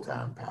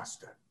full-time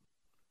pastor.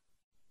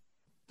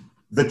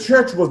 The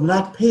church was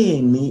not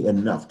paying me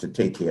enough to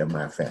take care of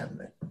my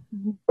family.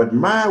 But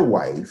my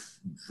wife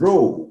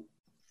drove,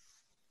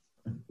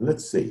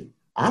 let's see,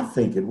 I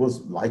think it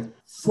was like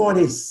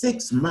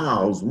 46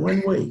 miles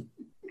one way,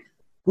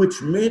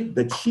 which meant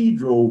that she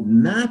drove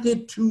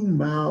 92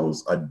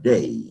 miles a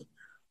day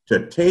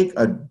to take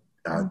a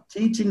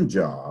teaching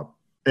job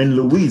in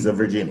Louisa,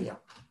 Virginia.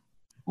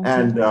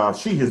 And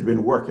she has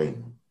been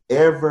working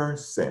ever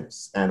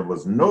since. And there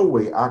was no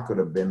way I could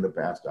have been the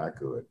pastor I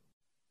could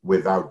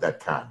without that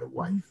kind of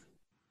wife.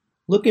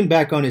 Looking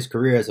back on his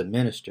career as a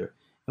minister,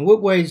 in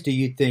what ways do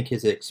you think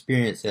his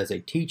experience as a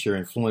teacher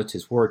influenced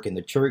his work in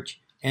the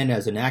church and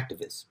as an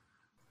activist?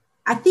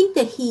 I think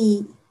that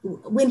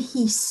when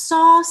he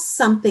saw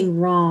something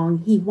wrong,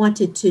 he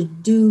wanted to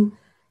do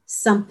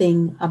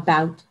something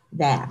about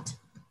that.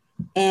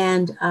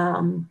 And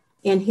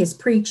in his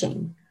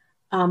preaching,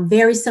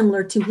 very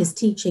similar to his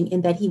teaching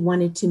in that he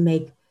wanted to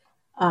make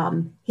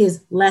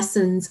his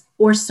lessons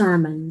or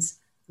sermons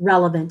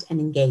relevant and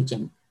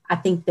engaging. I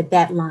think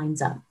that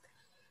lines up.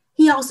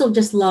 He also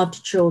just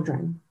loved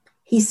children.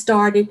 He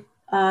started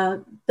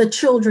the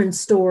children's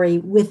story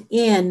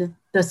within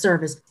the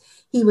service.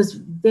 He was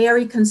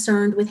very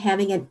concerned with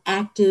having an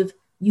active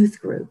youth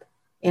group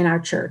in our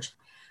church.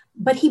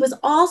 But he was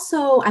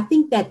also, I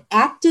think that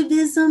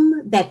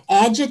activism, that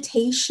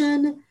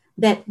agitation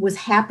that was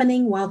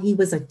happening while he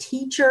was a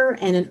teacher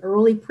and an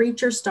early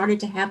preacher started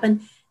to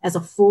happen as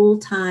a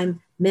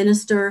full-time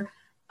minister,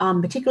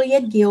 particularly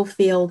at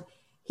Gilfield.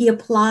 He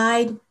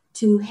applied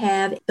to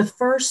have the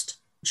first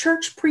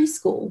church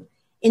preschool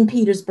in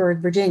Petersburg,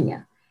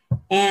 Virginia,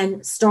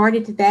 and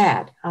started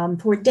that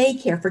for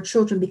daycare for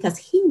children because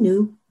he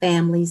knew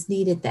families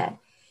needed that.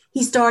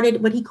 He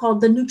started what he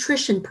called the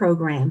nutrition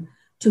program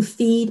to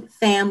feed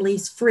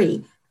families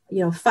free,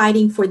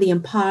 fighting for the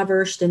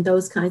impoverished and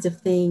those kinds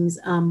of things,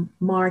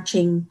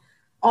 marching,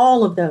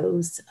 all of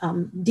those,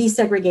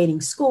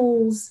 desegregating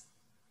schools,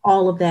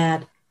 all of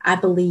that, I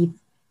believe,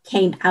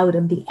 came out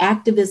of the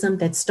activism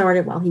that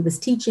started while he was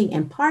teaching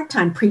and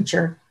part-time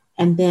preacher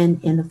and then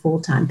in the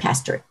full-time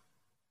pastorate.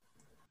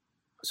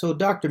 So,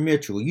 Dr.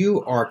 Mitchell,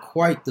 you are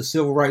quite the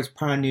civil rights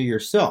pioneer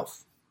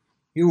yourself.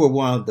 You were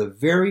one of the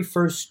very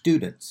first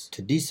students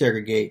to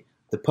desegregate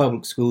the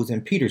public schools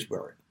in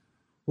Petersburg.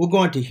 We're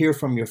going to hear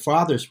from your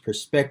father's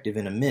perspective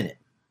in a minute.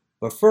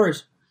 But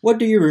first, what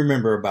do you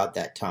remember about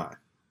that time?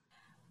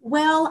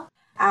 Well,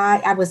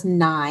 I was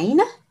 9,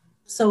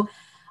 so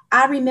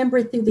I remember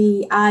it through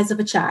the eyes of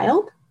a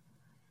child.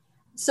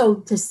 So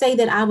to say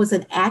that I was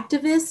an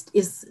activist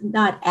is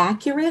not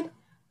accurate.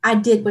 I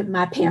did what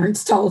my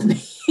parents told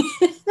me.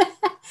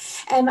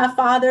 And my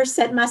father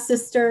sent my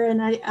sister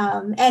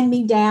and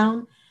me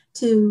down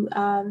to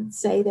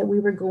say that we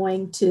were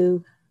going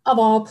to, of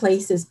all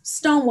places,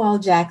 Stonewall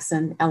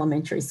Jackson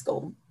Elementary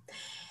School.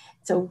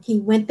 So he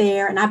went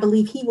there, and I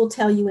believe he will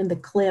tell you in the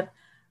clip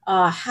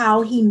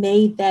how he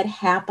made that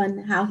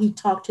happen, how he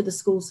talked to the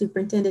school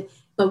superintendent.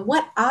 But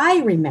what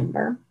I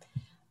remember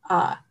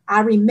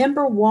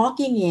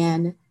walking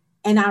in,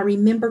 and I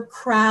remember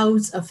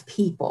crowds of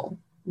people,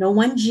 no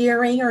one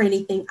jeering or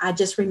anything. I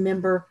just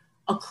remember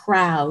a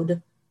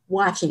crowd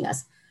watching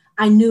us.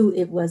 I knew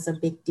it was a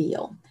big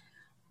deal.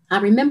 I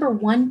remember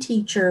one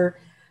teacher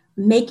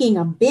making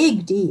a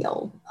big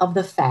deal of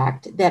the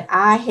fact that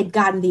I had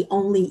gotten the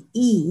only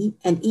E,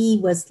 and E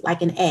was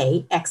like an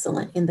A,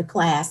 excellent, in the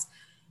class,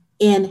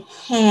 in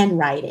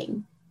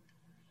handwriting.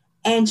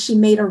 And she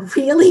made a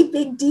really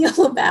big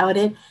deal about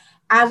it.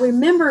 I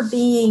remember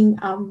being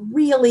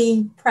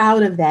really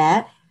proud of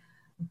that,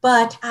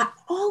 but I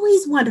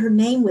always wondered, her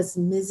name was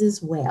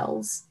Mrs.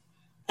 Wells.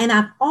 And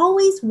I've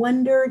always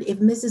wondered if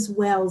Mrs.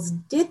 Wells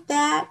did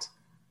that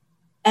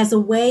as a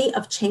way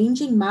of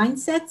changing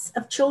mindsets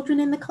of children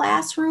in the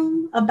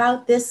classroom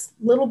about this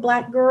little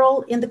Black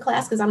girl in the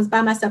class, because I was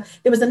by myself.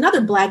 There was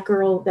another Black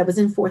girl that was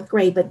in 4th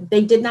grade, but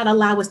they did not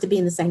allow us to be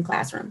in the same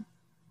classroom.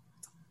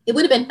 It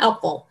would have been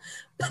helpful,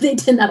 but they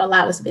did not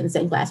allow us to be in the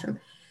same classroom.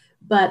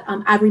 But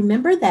I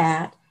remember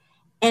that.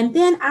 And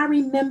then I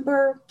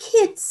remember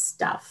kids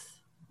stuff.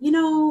 You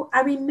know,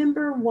 I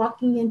remember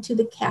walking into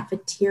the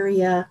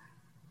cafeteria,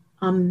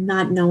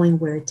 not knowing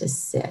where to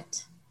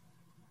sit.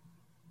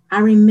 I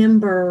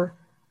remember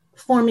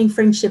forming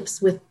friendships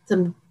with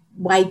some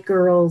white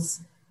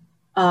girls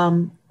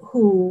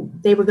who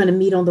they were going to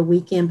meet on the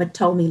weekend, but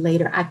told me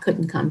later I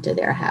couldn't come to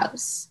their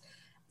house.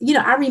 You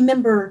know, I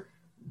remember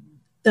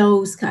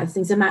those kinds of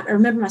things. And I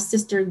remember my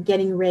sister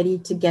getting ready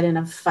to get in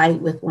a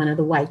fight with one of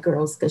the white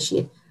girls because she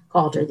had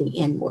called her the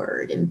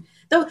N-word. And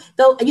though,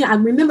 you know, I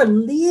remember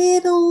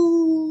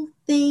little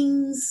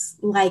things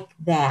like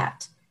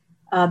that.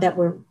 That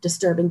were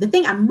disturbing. The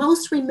thing I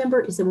most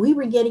remember is that we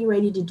were getting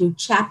ready to do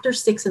chapter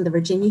 6 in the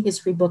Virginia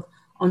history book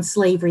on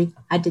slavery.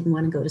 I didn't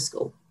want to go to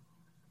school.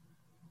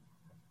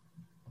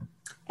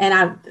 And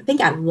I think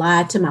I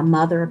lied to my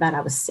mother about I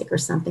was sick or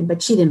something,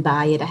 but she didn't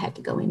buy it. I had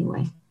to go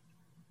anyway.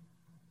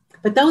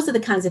 But those are the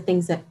kinds of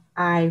things that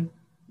I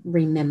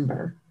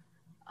remember.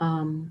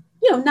 You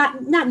know,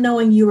 not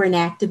knowing you were an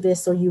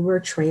activist or you were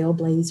a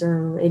trailblazer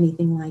or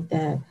anything like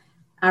that.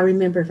 I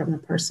remember from the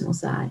personal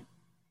side.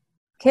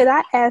 Could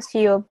I ask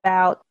you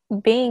about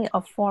being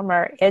a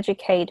former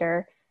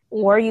educator?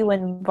 Were you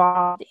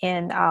involved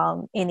in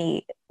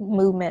any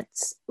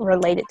movements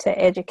related to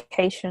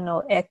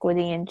educational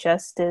equity and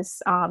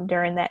justice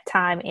during that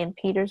time in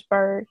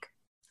Petersburg?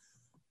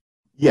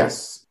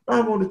 Yes,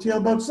 I want to tell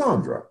about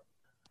Sandra.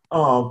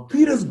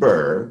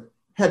 Petersburg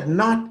had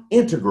not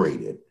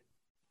integrated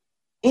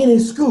any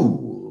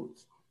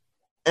schools.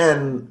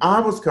 And I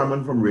was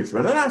coming from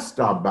Richmond, and I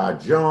stopped by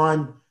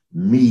John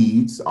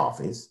Meade's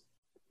office.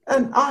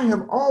 And I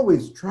have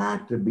always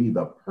tried to be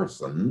the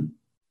person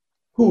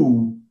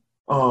who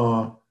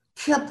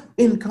kept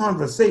in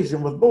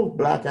conversation with both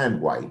Black and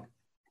white,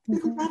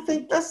 because I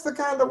think that's the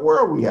kind of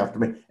world we have to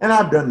make. And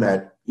I've done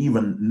that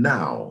even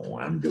now.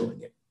 I'm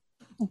doing it.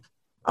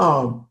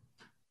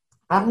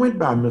 I went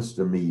by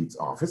Mr. Meade's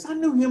office. I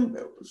knew him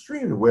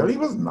extremely well. He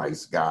was a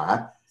nice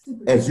guy,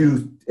 as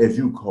you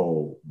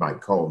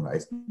might call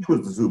nice. He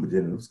was the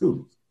superintendent of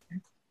schools.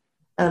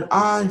 And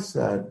I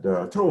said,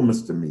 told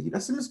Mr. Meade, I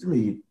said, Mr.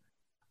 Meade,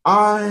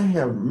 I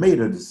have made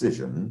a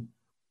decision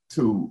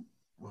to,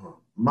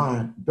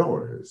 my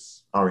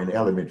daughters are in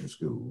elementary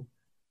school,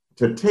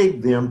 to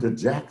take them to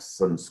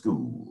Jackson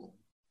School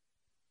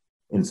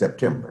in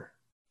September.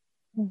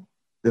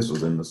 This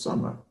was in the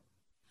summer.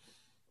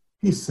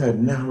 He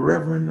said, now,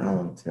 Reverend,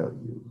 I'll tell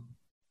you,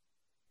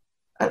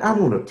 I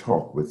want to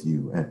talk with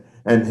you.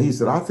 And he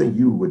said, I think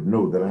you would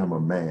know that I'm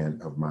a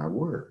man of my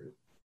word.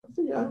 I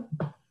said, yeah.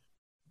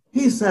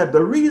 He said,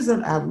 the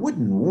reason I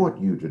wouldn't want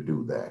you to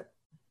do that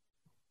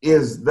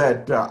is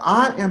that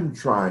I am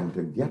trying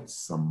to get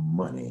some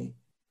money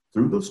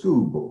through the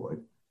school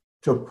board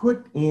to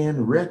put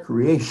in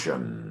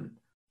recreation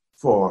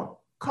for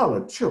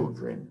colored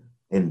children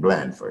in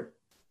Blandford.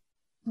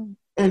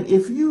 And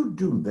if you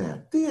do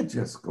that, they're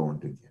just going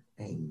to get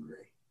angry.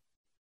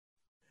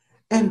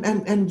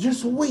 And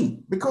just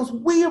wait, because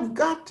we have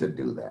got to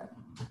do that.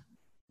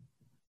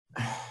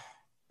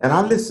 And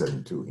I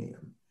listened to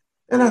him.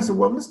 And I said,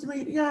 well, Mr.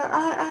 Meade, yeah,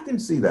 I can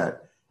see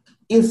that.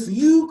 If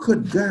you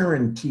could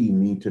guarantee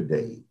me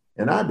today,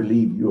 and I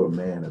believe you're a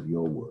man of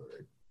your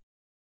word,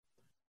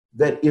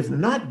 that if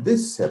not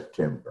this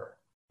September,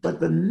 but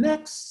the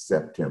next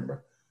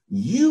September,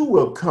 you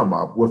will come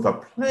up with a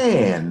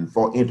plan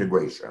for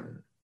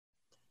integration,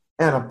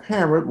 and a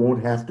parent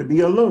won't have to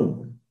be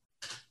alone.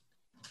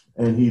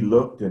 And he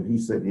looked and he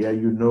said, yeah,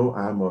 you know,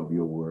 I'm of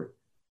your word,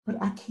 but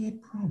I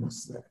can't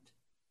promise that,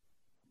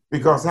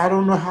 because I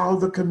don't know how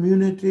the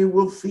community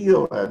will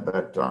feel at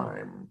that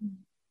time.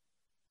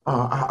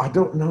 I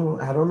don't know.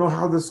 I don't know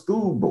how the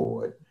school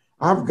board.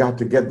 I've got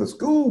to get the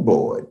school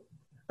board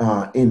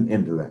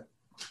into that.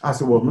 I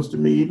said, well, Mr.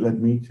 Meade, let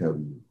me tell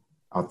you.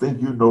 I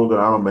think you know that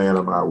I'm a man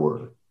of my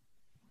word.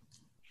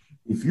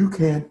 If you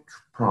can't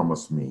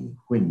promise me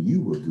when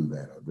you will do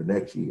that or the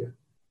next year,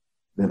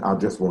 then I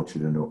just want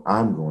you to know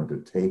I'm going to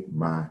take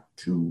my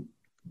 2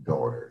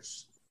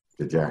 daughters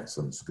to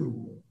Jackson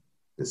School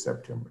this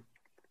September.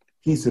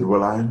 He said,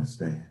 well, I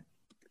understand.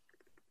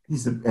 He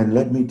said, and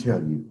let me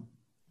tell you,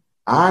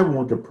 I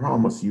want to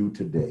promise you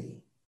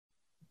today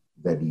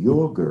that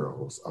your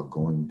girls are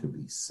going to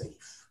be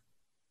safe.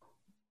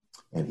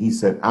 And he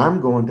said, I'm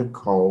going to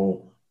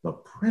call the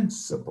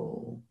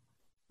principal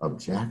of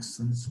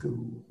Jackson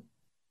School,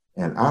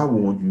 and I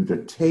want you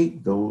to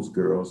take those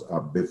girls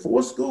up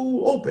before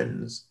school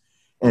opens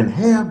and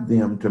have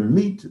them to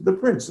meet the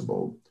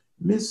principal,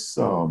 Miss,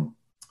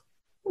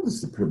 what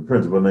is the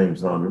principal name,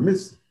 Sandra?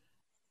 Miss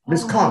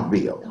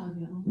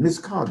Cogbill. Miss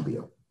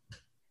Cogbill.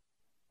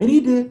 And he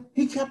did.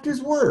 He kept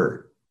his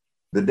word.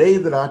 The day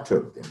that I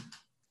took them,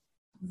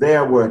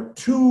 there were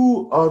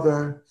 2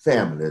 other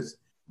families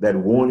that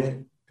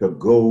wanted to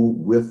go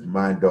with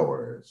my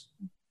daughters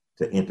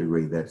to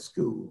integrate that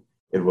school.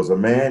 It was a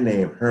man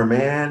named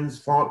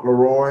Hermans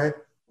Fauntleroy,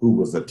 who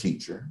was a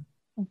teacher,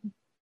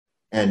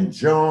 and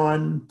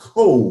John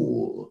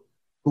Cole,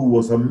 who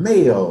was a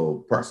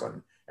male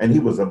person, and he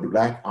was a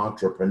Black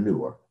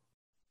entrepreneur,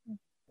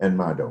 and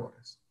my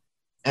daughters.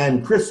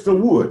 And Crystal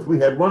Woods, we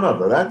had 1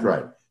 other, that's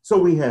right. So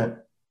we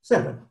had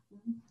 7.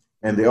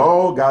 And they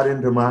all got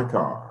into my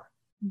car.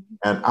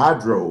 And I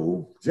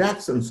drove.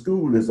 Jackson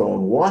School is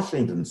on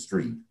Washington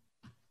Street.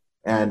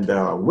 And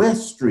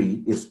West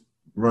Street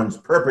runs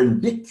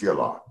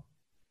perpendicular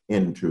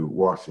into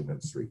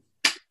Washington Street.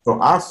 So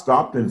I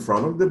stopped in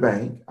front of the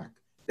bank,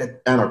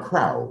 and a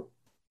crowd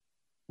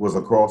was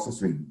across the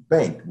street,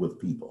 banked with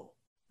people.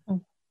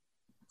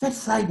 That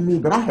frightened me,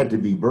 but I had to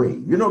be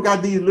brave. You know,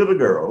 got these little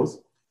girls,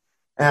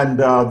 and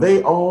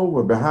they all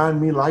were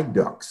behind me like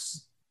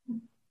ducks.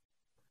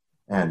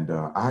 And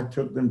I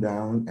took them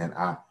down, and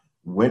I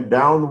went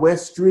down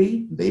West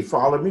Street. They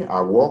followed me.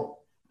 I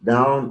walked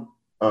down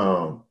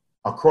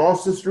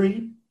across the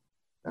street,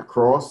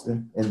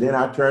 and then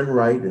I turned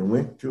right and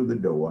went to the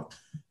door.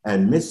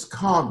 And Miss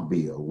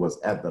Cogbill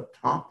was at the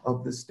top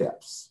of the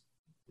steps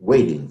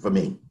waiting for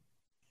me.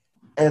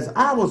 As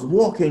I was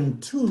walking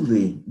to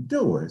the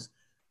doors,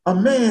 a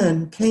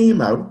man came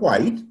out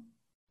white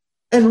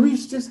and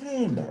reached his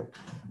hand out.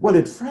 Well,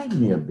 it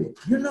frightened me a bit.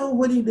 You know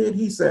what he did?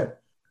 He said,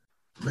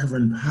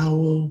 Reverend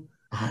Powell,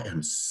 I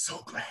am so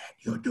glad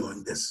you're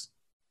doing this.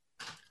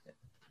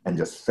 And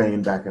just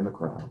feigned back in the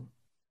crowd.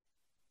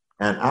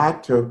 And I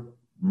took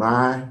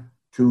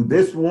to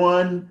this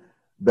one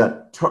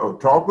that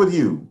talk with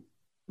you,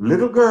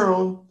 little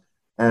girl,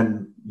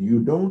 and you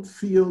don't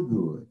feel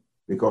good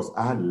because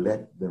I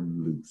let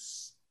them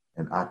loose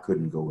and I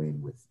couldn't go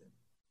in with them.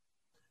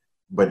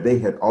 But they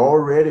had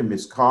already,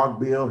 Miss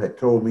Cogbill had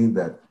told me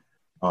that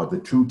the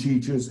 2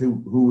 teachers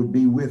who would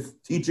be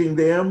with teaching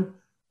them,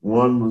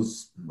 one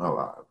was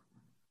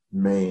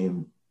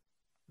named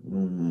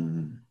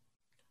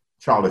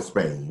Charlie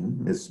Spain,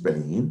 Miss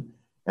Spain,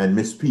 and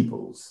Miss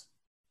Peoples,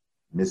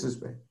 Mrs.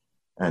 Spain.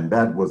 And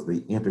that was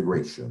the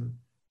integration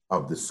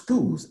of the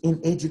schools in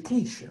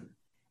education.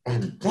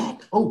 And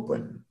that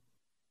opened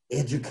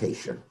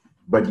education.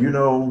 But you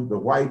know, the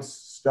whites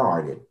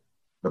started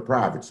the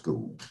private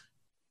school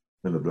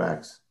and the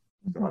blacks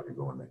started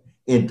going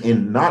there.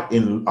 Not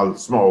in a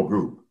small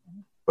group,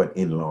 but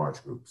in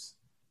large groups.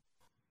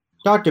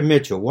 Dr.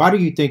 Mitchell, why do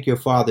you think your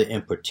father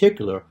in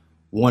particular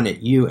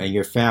wanted you and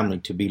your family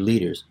to be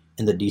leaders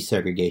in the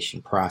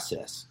desegregation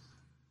process?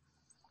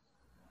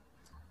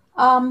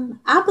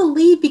 I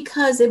believe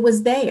because it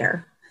was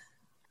there.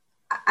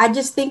 I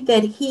just think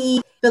that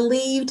he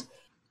believed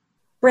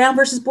Brown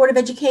versus Board of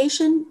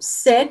Education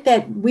said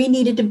that we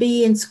needed to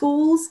be in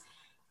schools.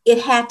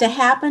 It had to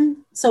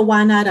happen, so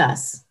why not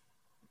us?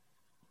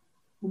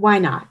 Why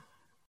not?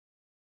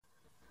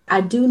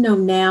 I do know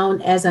now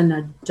as an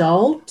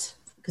adult,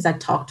 because I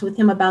talked with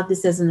him about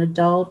this as an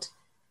adult,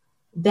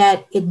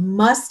 that it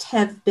must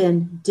have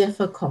been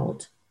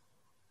difficult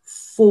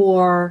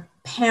for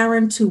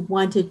parents who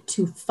wanted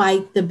to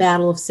fight the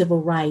battle of civil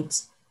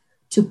rights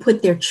to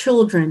put their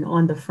children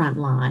on the front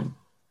line.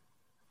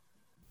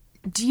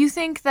 Do you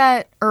think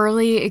that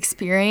early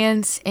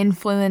experience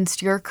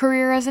influenced your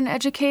career as an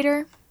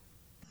educator?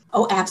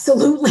 Oh,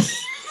 absolutely.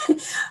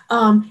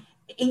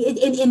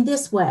 In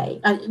this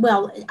way,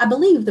 I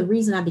believe the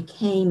reason I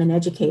became an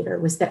educator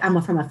was that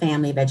I'm from a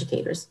family of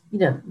educators.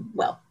 You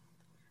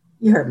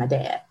heard my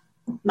dad,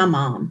 my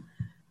mom.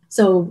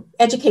 So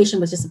education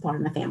was just a part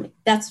of my family.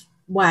 That's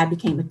why I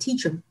became a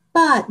teacher.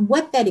 But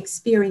what that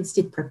experience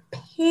did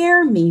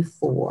prepare me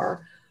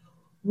for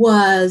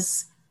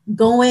was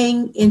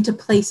going into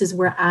places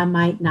where I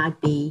might not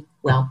be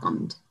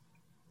welcomed.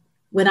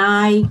 When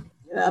I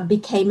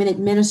became an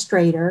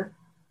administrator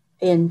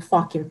in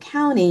Fauquier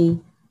County,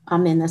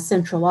 in the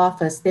central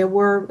office, there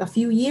were a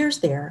few years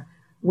there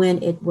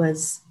when it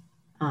was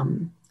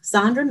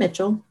Sandra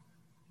Mitchell,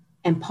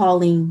 and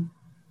Pauline,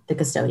 the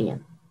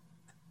custodian,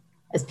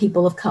 as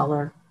people of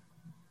color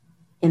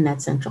in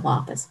that central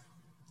office.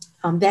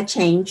 That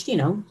changed,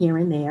 here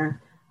and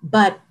there,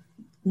 but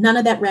none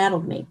of that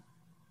rattled me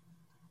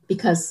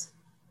because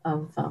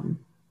of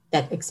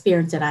that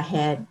experience that I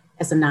had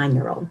as a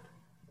 9-year-old.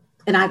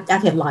 And I've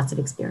had lots of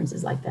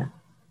experiences like that.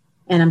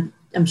 And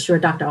I'm sure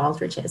Dr.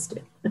 Aldrich has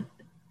too.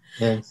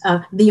 Yes.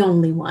 The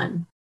only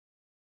one.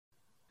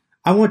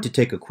 I want to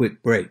take a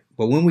quick break,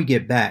 but when we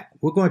get back,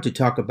 we're going to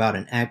talk about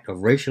an act of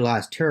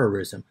racialized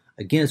terrorism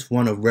against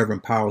one of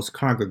Reverend Powell's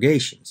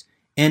congregations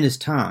and his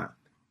time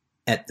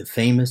at the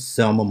famous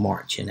Selma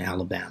March in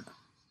Alabama.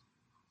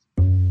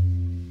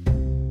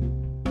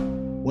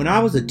 When I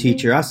was a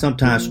teacher, I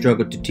sometimes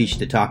struggled to teach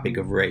the topic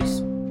of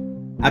race.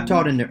 I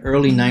taught in the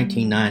early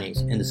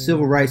 1990s, and the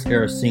Civil Rights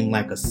era seemed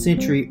like a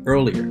century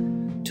earlier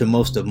to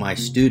most of my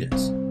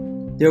students.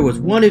 There was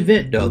one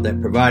event, though,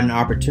 that provided an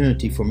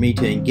opportunity for me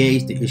to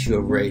engage the issue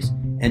of race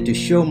and to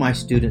show my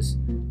students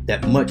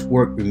that much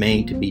work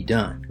remained to be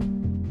done.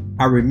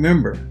 I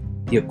remember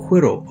the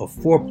acquittal of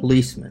 4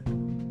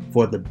 policemen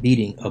for the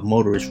beating of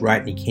motorist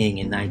Rodney King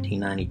in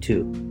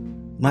 1992.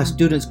 My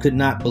students could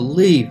not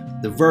believe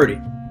the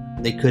verdict.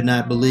 They could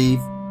not believe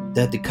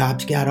that the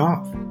cops got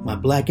off, my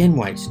black and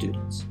white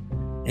students.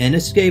 And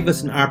this gave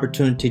us an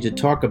opportunity to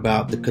talk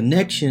about the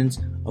connections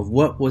of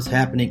what was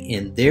happening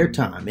in their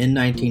time in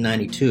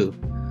 1992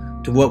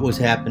 to what was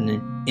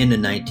happening in the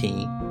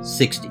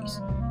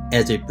 1960s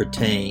as it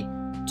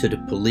pertained to the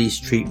police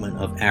treatment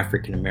of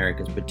African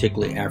Americans,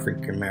 particularly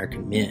African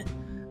American men.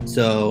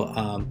 So,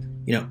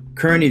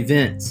 current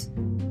events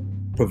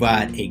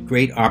provide a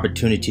great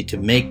opportunity to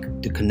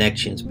make the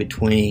connections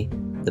between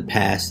the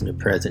past and the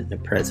present, and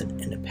the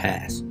present and the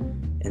past.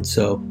 And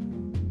so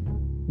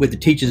with the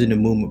Teachers in the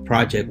Movement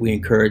Project, we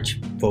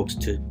encourage folks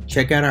to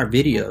check out our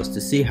videos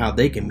to see how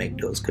they can make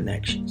those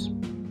connections.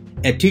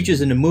 At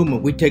Teachers in the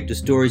Movement, we take the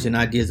stories and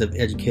ideas of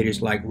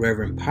educators like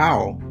Reverend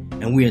Powell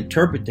and we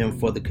interpret them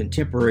for the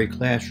contemporary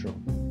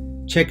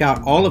classroom. Check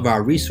out all of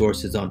our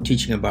resources on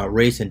teaching about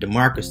race and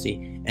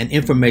democracy and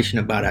information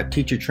about our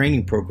teacher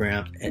training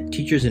programs at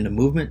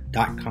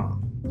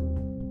teachersinthemovement.com.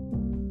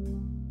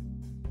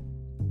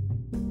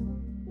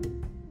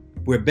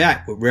 We're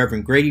back with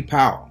Reverend Grady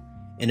Powell.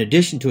 In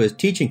addition to his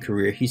teaching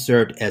career, he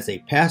served as a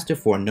pastor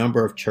for a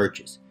number of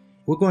churches.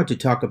 We're going to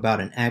talk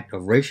about an act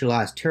of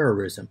racialized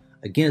terrorism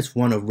against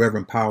one of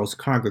Reverend Powell's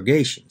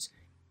congregations.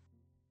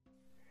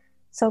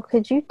 So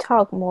could you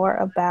talk more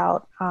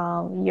about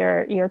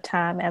your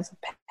time as a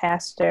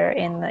pastor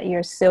and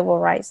your civil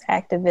rights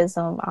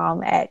activism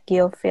at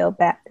Gilfield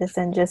Baptist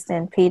and just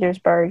in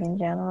Petersburg in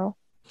general?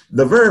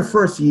 The very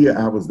first year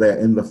I was there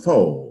in the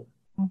fall,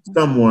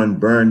 someone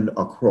burned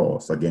a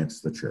cross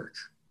against the church.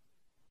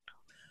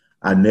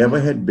 I never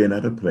had been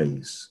at a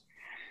place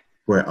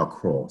where a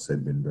cross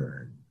had been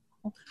burned.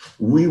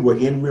 We were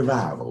in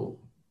revival.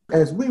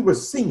 As we were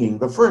singing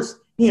the first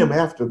hymn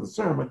after the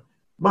sermon,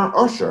 my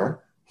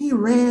usher, he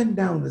ran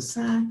down the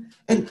side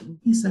and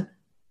he said,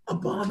 "A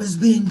bomb is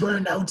being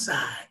burned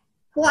outside."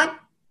 What?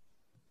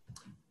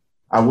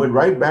 I went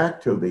right back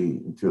to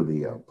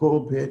the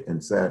pulpit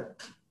and said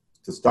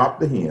to stop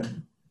the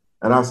hymn.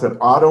 And I said,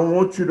 "I don't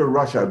want you to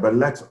rush out, but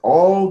let's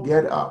all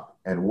get up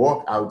and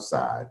walk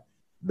outside.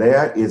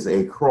 There is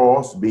a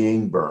cross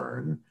being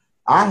burned.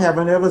 I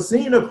haven't ever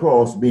seen a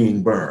cross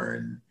being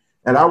burned.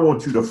 And I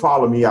want you to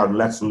follow me out and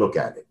let's look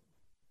at it."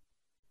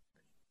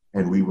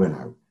 And we went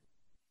out.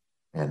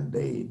 And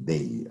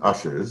the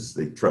ushers,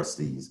 the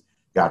trustees,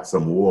 got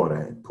some water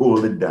and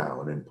pulled it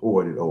down and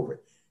poured it over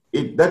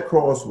it. That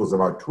cross was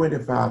about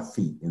 25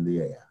 feet in the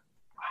air.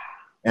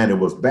 And it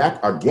was back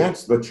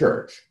against the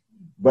church.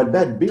 But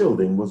that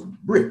building was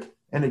brick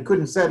and it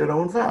couldn't set it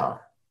on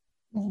fire.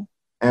 Mm-hmm.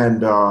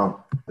 And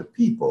the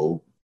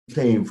people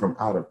came from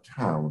out of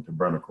town to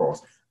burn a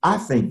cross. I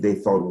think they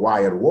thought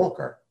Wyatt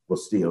Walker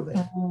was still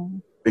there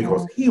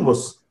because he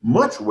was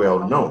much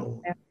well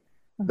known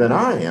than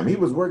I am. He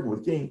was working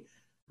with King,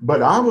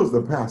 but I was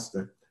the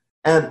pastor.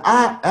 And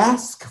I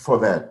asked for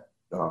that.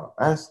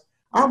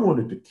 I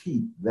wanted to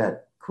keep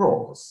that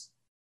cross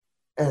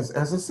as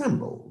a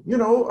symbol,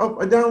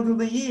 up down through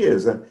the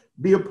years and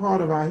be a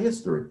part of our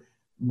history.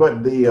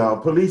 But the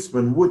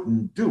policemen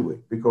wouldn't do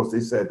it because they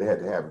said they had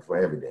to have it for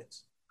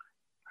evidence.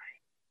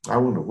 I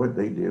wonder what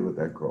they did with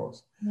that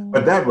cross.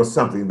 But that was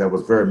something that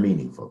was very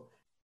meaningful.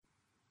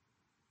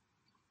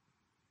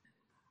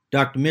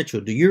 Dr.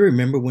 Mitchell, do you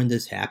remember when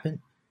this happened?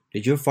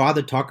 Did your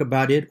father talk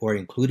about it or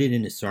include it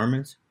in his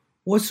sermons?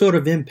 What sort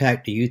of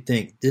impact do you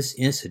think this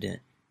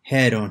incident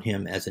had on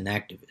him as an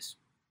activist?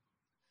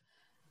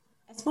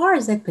 As far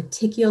as that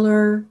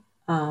particular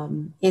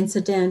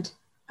incident,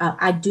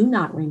 I do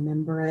not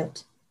remember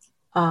it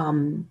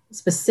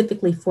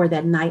specifically for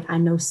that night. I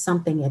know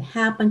something had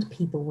happened.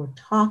 People were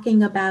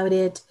talking about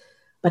it,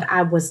 but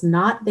I was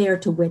not there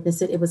to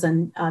witness it. It was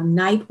a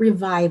night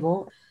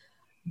revival.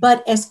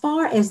 But as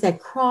far as that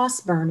cross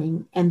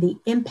burning and the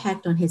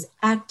impact on his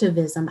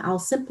activism, I'll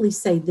simply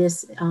say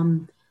this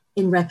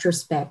in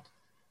retrospect,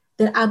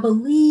 that I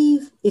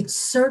believe it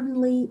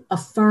certainly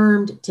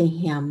affirmed to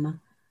him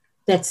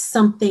that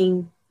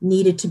something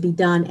needed to be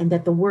done and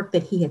that the work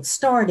that he had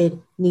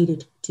started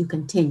needed to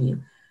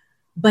continue.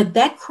 But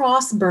that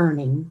cross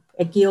burning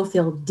at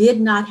Gilfield did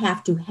not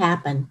have to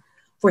happen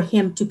for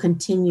him to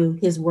continue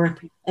his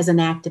work as an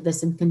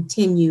activist and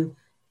continue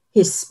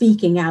his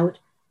speaking out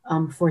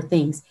for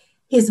things.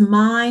 His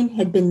mind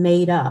had been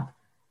made up.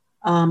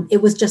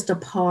 It was just a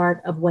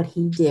part of what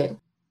he did.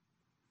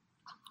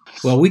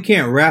 Well, we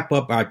can't wrap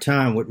up our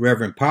time with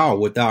Reverend Powell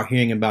without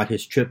hearing about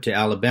his trip to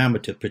Alabama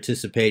to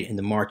participate in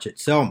the march at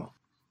Selma.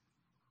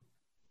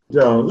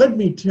 So let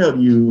me tell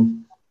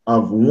you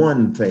of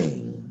one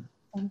thing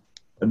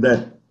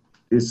that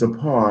is a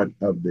part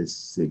of the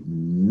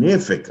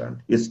significant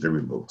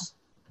history books.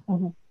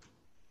 Mm-hmm.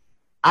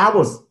 I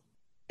was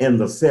in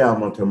the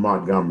Selma to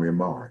Montgomery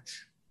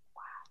March.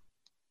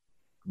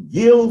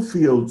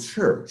 Gilfield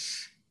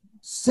Church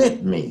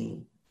sent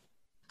me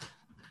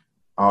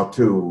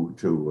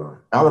to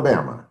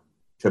Alabama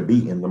to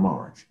be in the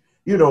march.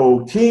 You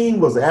know, King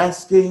was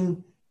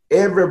asking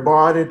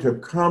everybody to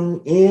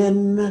come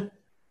in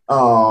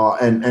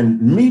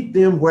and meet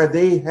them where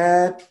they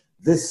had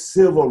this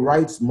civil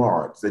rights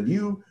march that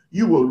you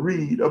will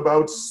read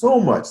about so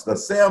much, the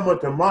Selma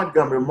to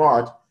Montgomery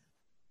March.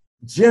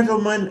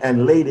 Gentlemen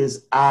and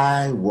ladies,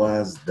 I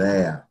was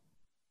there.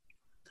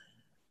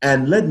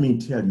 And let me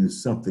tell you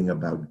something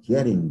about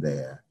getting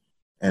there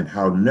and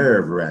how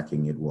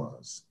nerve-wracking it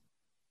was.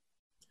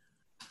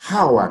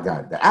 How I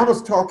got there. I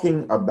was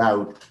talking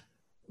about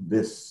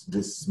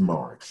this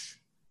march.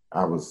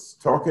 I was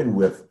talking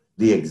with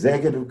the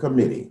executive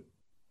committee.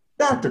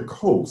 Dr.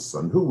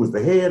 Colson, who was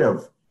the head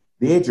of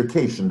the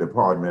education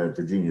department at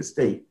Virginia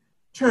State,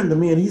 turned to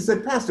me and he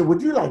said, "Pastor,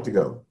 would you like to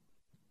go?"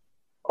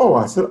 Oh,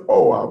 I said,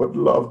 "Oh, I would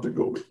love to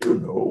go, but you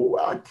know,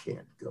 I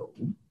can't go."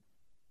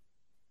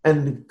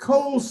 And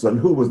Colson,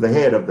 who was the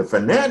head of the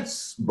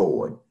finance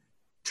board,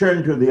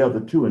 turned to the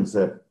other two and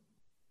said,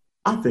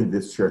 "I think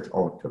this church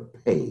ought to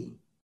pay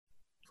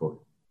for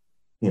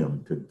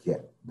him to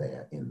get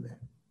there in there."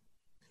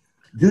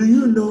 Do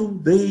you know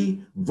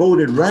they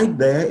voted right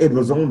there, it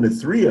was only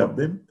 3 of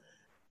them,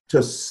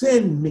 to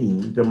send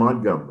me to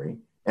Montgomery,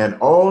 and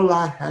all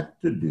I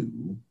had to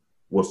do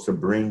was to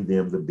bring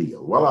them the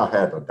bill. Well, I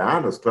had a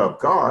Diners Club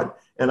card,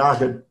 and I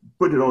could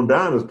put it on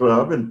Diners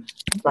Club, and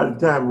by the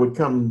time it would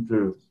come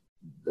to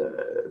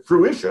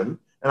fruition,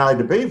 and I had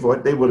to pay for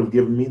it, they would have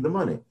given me the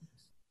money.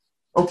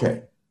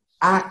 Okay.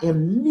 I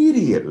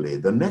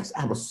immediately,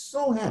 I was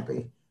so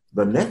happy,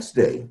 the next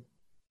day,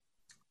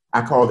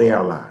 I called the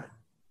airline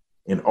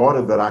in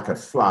order that I could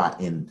fly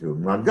into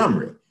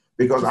Montgomery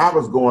because I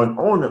was going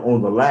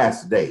on the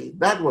last day.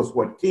 That was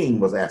what King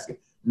was asking.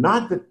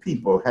 Not that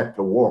people had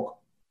to walk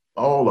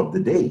all of the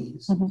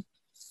days,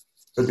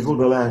 but to go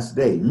the last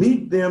day.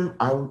 Meet them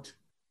out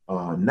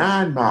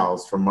 9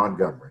 miles from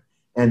Montgomery,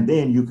 and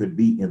then you could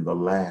be in the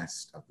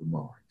last of the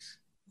march,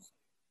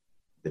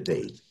 the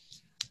day.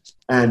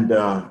 And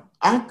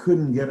I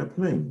couldn't get a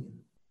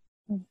plane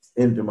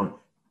into my.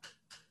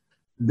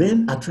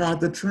 Then I tried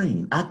the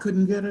train. I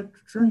couldn't get a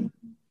train.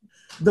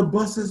 The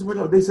buses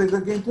were, they said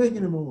they can't take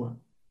anymore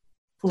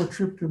for a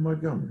trip to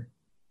Montgomery.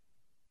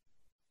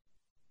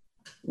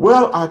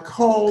 Well, I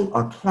called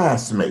a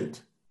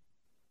classmate.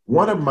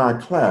 One of my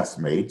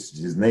classmates,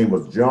 his name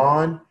was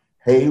John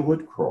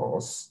Haywood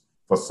Cross,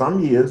 for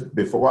some years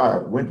before I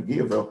went to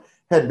Gilfield,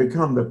 had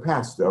become the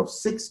pastor of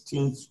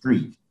 16th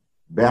Street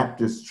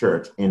Baptist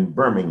Church in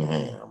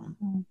Birmingham.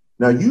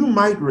 Now, you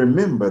might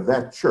remember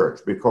that church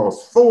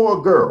because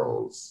 4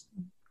 girls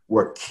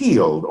were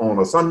killed on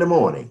a Sunday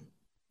morning.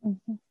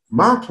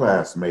 My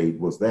classmate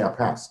was their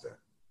pastor,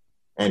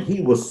 and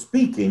he was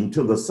speaking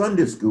to the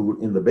Sunday school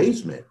in the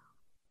basement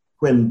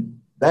when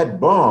that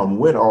bomb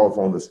went off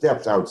on the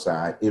steps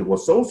outside. It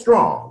was so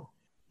strong,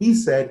 he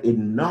said it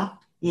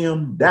knocked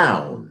him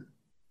down,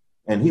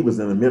 and he was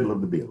in the middle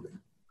of the building.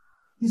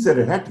 He said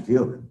it had to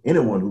kill him,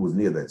 anyone who was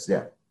near that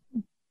step.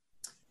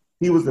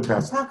 He was the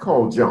pastor. I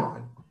called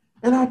John,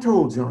 and I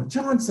told John.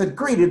 John said,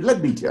 "Grady,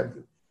 let me tell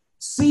you,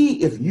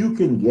 see if you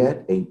can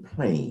get a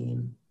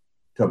plane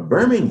to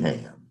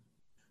Birmingham,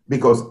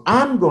 because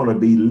I'm going to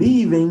be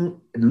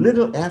leaving a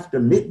little after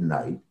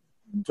midnight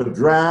to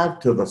drive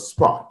to the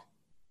spot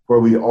where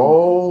we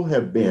all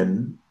have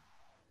been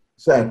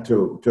set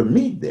to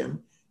meet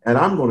them, and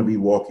I'm going to be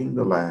walking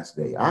the last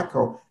day." I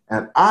called,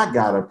 and I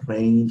got a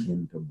plane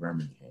into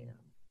Birmingham.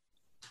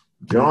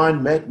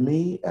 John met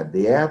me at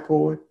the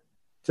airport,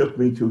 took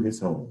me to his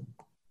home.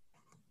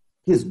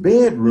 His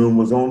bedroom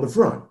was on the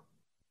front,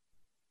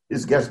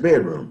 his guest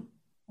bedroom.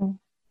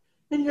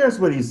 And here's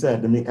what he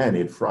said to me, and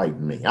it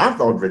frightened me. I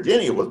thought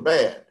Virginia was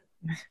bad.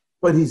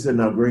 But he said,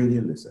 "Now, Grady,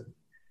 listen."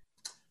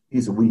 He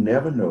said, "We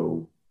never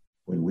know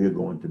when we're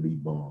going to be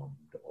bombed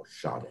or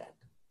shot at.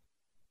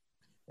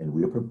 And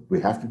we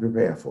have to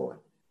prepare for it."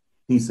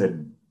 He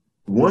said,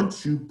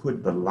 "Once you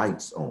put the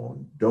lights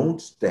on,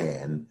 don't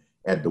stand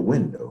at the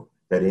window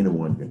that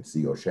anyone can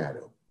see your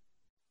shadow."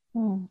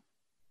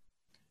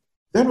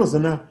 That was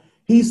enough.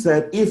 He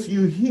said, "If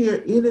you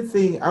hear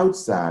anything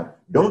outside,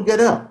 don't get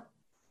up.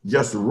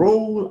 just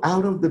roll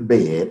out of the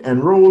bed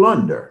and roll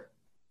under.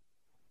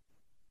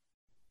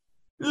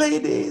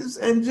 Ladies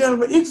and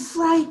gentlemen, it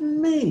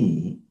frightened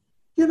me.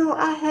 You know,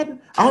 I'd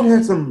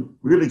had some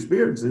real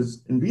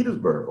experiences in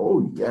Petersburg.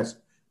 Oh, yes,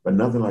 but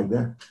nothing like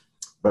that.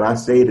 But I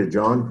stayed at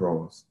John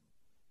Cross,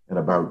 and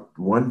about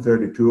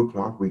 1:30, 2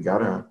 o'clock, we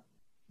got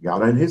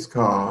in his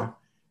car,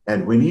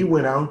 and when he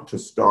went out to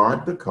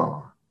start the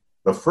car,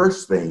 the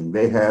first thing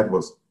they had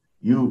was,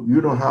 you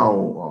know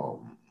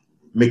how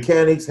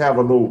mechanics have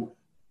a little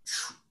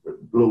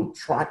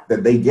track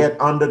that they get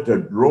under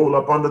to roll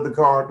up under the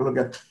car to look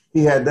at.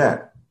 He had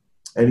that.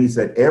 And he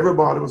said,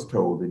 everybody was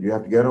told that you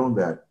have to get on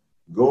that.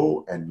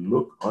 Go and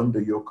look under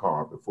your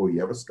car before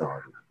you ever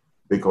started.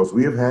 Because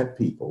we have had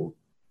people,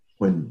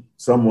 when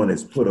someone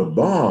has put a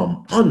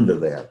bomb under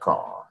their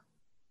car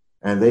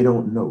and they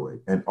don't know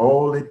it, and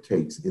all it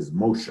takes is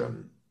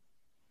motion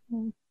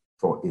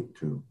for it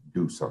to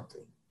do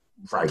something,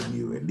 frighten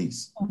you at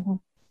least.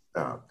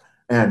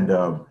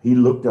 He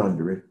looked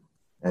under it,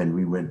 and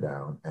we went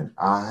down, and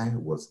I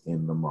was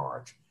in the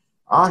march.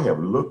 I have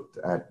looked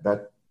at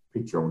that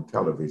picture on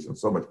television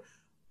so much.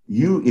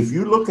 If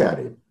you look at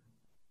it,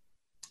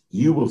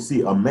 you will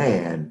see a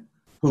man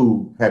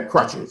who had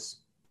crutches.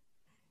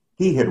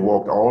 He had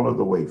walked all of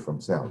the way from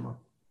Selma,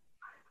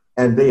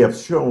 and they have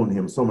shown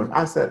him so much.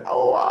 I said,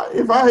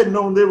 if I had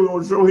known they were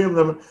going to show him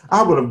them,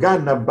 I would have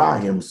gotten up by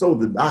him so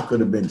that I could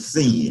have been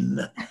seen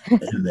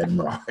in that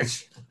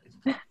march.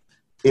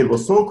 It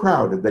was so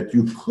crowded that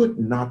you could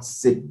not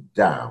sit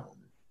down.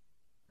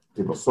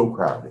 It was so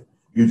crowded.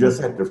 You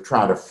just had to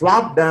try to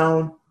flop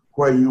down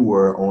where you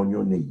were on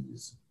your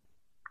knees.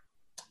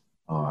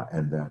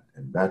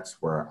 And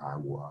that's where I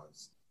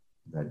was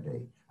that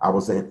day. I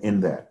was in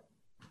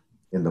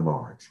the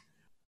march.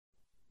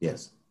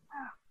 Yes.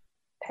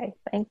 Okay,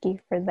 thank you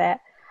for that.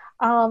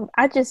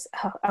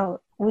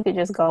 We could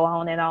just go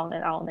on and on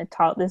and on and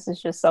talk. This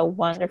is just so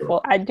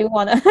wonderful. Sure. I do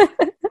want to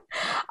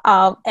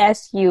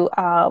ask you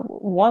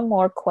one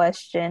more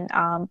question.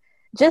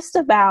 Just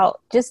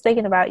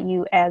thinking about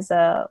you as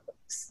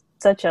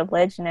such a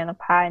legend and a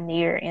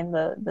pioneer in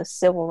the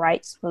civil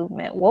rights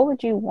movement. What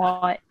would you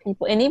want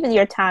people, and even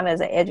your time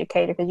as an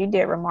educator, because you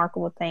did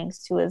remarkable things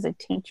too as a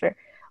teacher,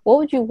 what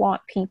would you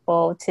want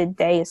people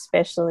today,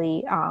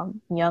 especially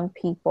young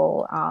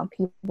people,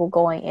 people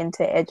going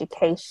into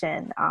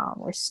education,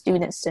 or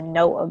students, to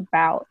know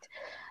about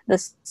the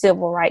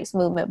civil rights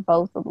movement,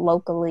 both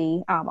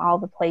locally, all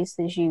the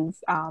places you've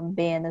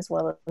been, as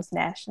well as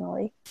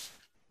nationally?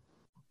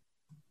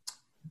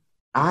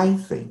 I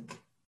think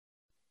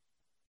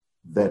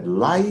that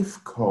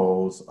life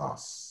calls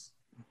us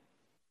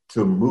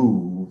to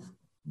move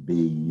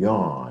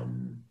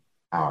beyond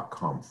our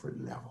comfort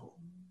level.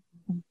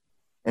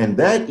 And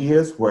that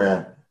is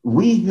where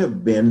we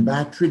have been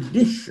by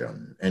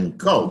tradition and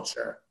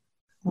culture.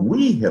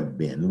 We have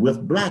been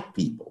with Black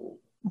people.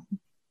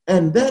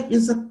 And that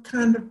is a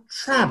kind of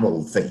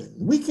tribal thing.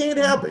 We can't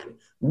help it.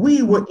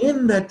 We were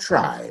in that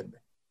tribe.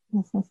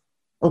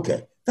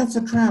 Okay, that's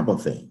a tribal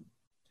thing.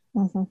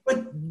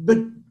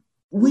 But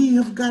we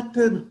have got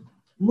to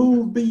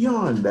move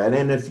beyond that.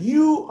 And if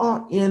you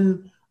are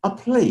in a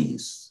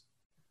place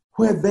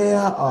where there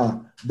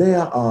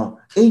are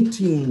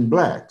 18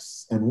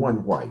 Blacks and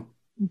 1 white,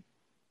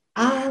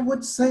 I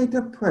would say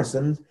to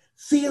persons,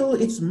 feel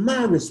it's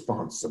my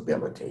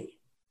responsibility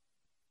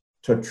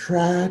to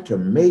try to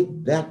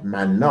make that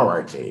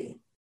minority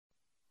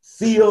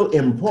feel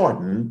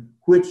important,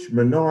 which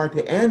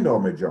minority and or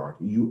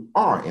majority, you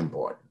are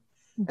important.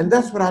 And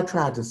that's what I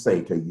try to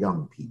say to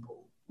young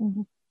people.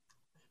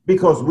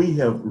 Because we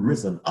have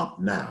risen up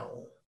now,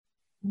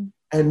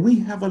 and we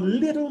have a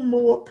little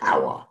more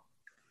power.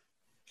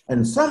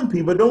 And some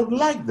people don't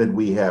like that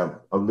we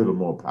have a little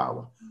more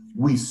power.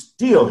 We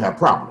still have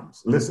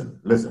problems.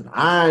 Listen,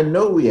 I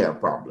know we have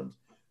problems,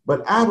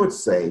 but I would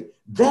say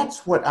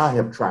that's what I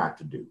have tried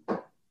to do.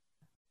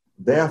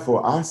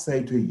 Therefore, I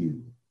say to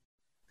you,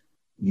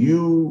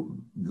 you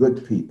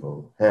good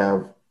people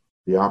have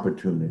the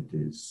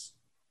opportunities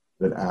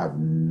that I've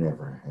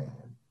never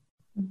had.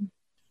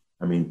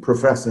 I mean,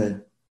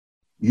 Professor,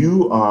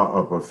 you are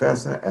a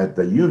professor at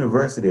the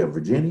University of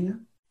Virginia.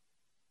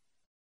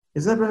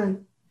 Is that right?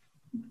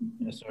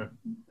 Yes, sir.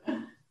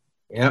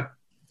 Yep.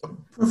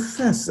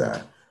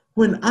 Professor,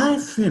 when I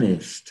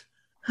finished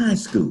high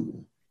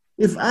school,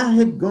 if I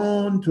had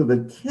gone to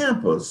the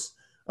campus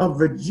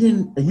of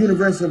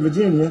University of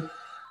Virginia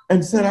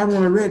and said, I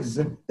want to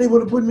register, they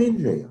would have put me in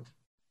jail.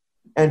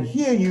 And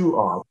here you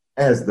are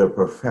as the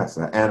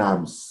professor, and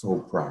I'm so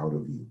proud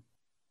of you.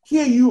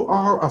 Here you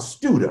are, a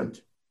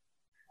student,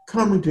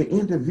 coming to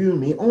interview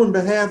me on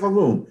behalf of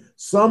whom?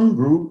 Some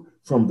group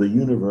from the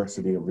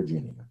University of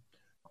Virginia.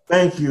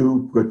 Thank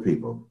you, good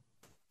people.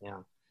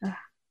 Yeah,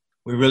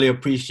 we really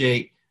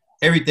appreciate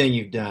everything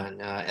you've done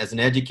as an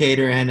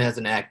educator and as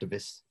an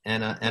activist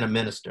and a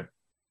minister.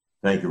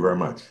 Thank you very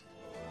much.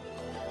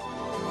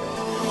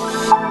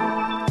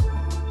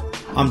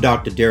 I'm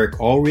Dr. Derek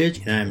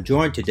Allridge, and I am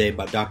joined today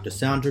by Dr.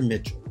 Sandra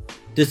Mitchell.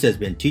 This has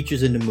been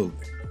Teachers in the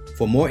Movement.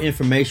 For more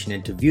information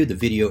and to view the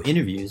video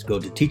interviews, go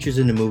to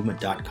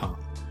teachersinthemovement.com.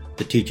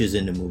 The Teachers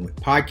in the Movement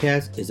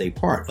podcast is a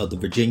part of the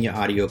Virginia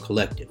Audio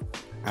Collective.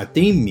 Our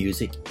theme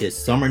music is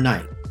Summer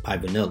Night by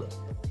Vanilla.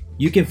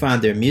 You can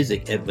find their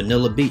music at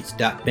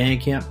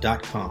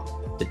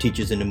vanillabeats.bandcamp.com. The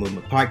Teachers in the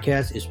Movement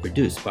podcast is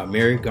produced by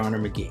Mary Garner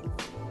McGee.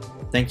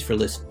 Thanks for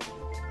listening.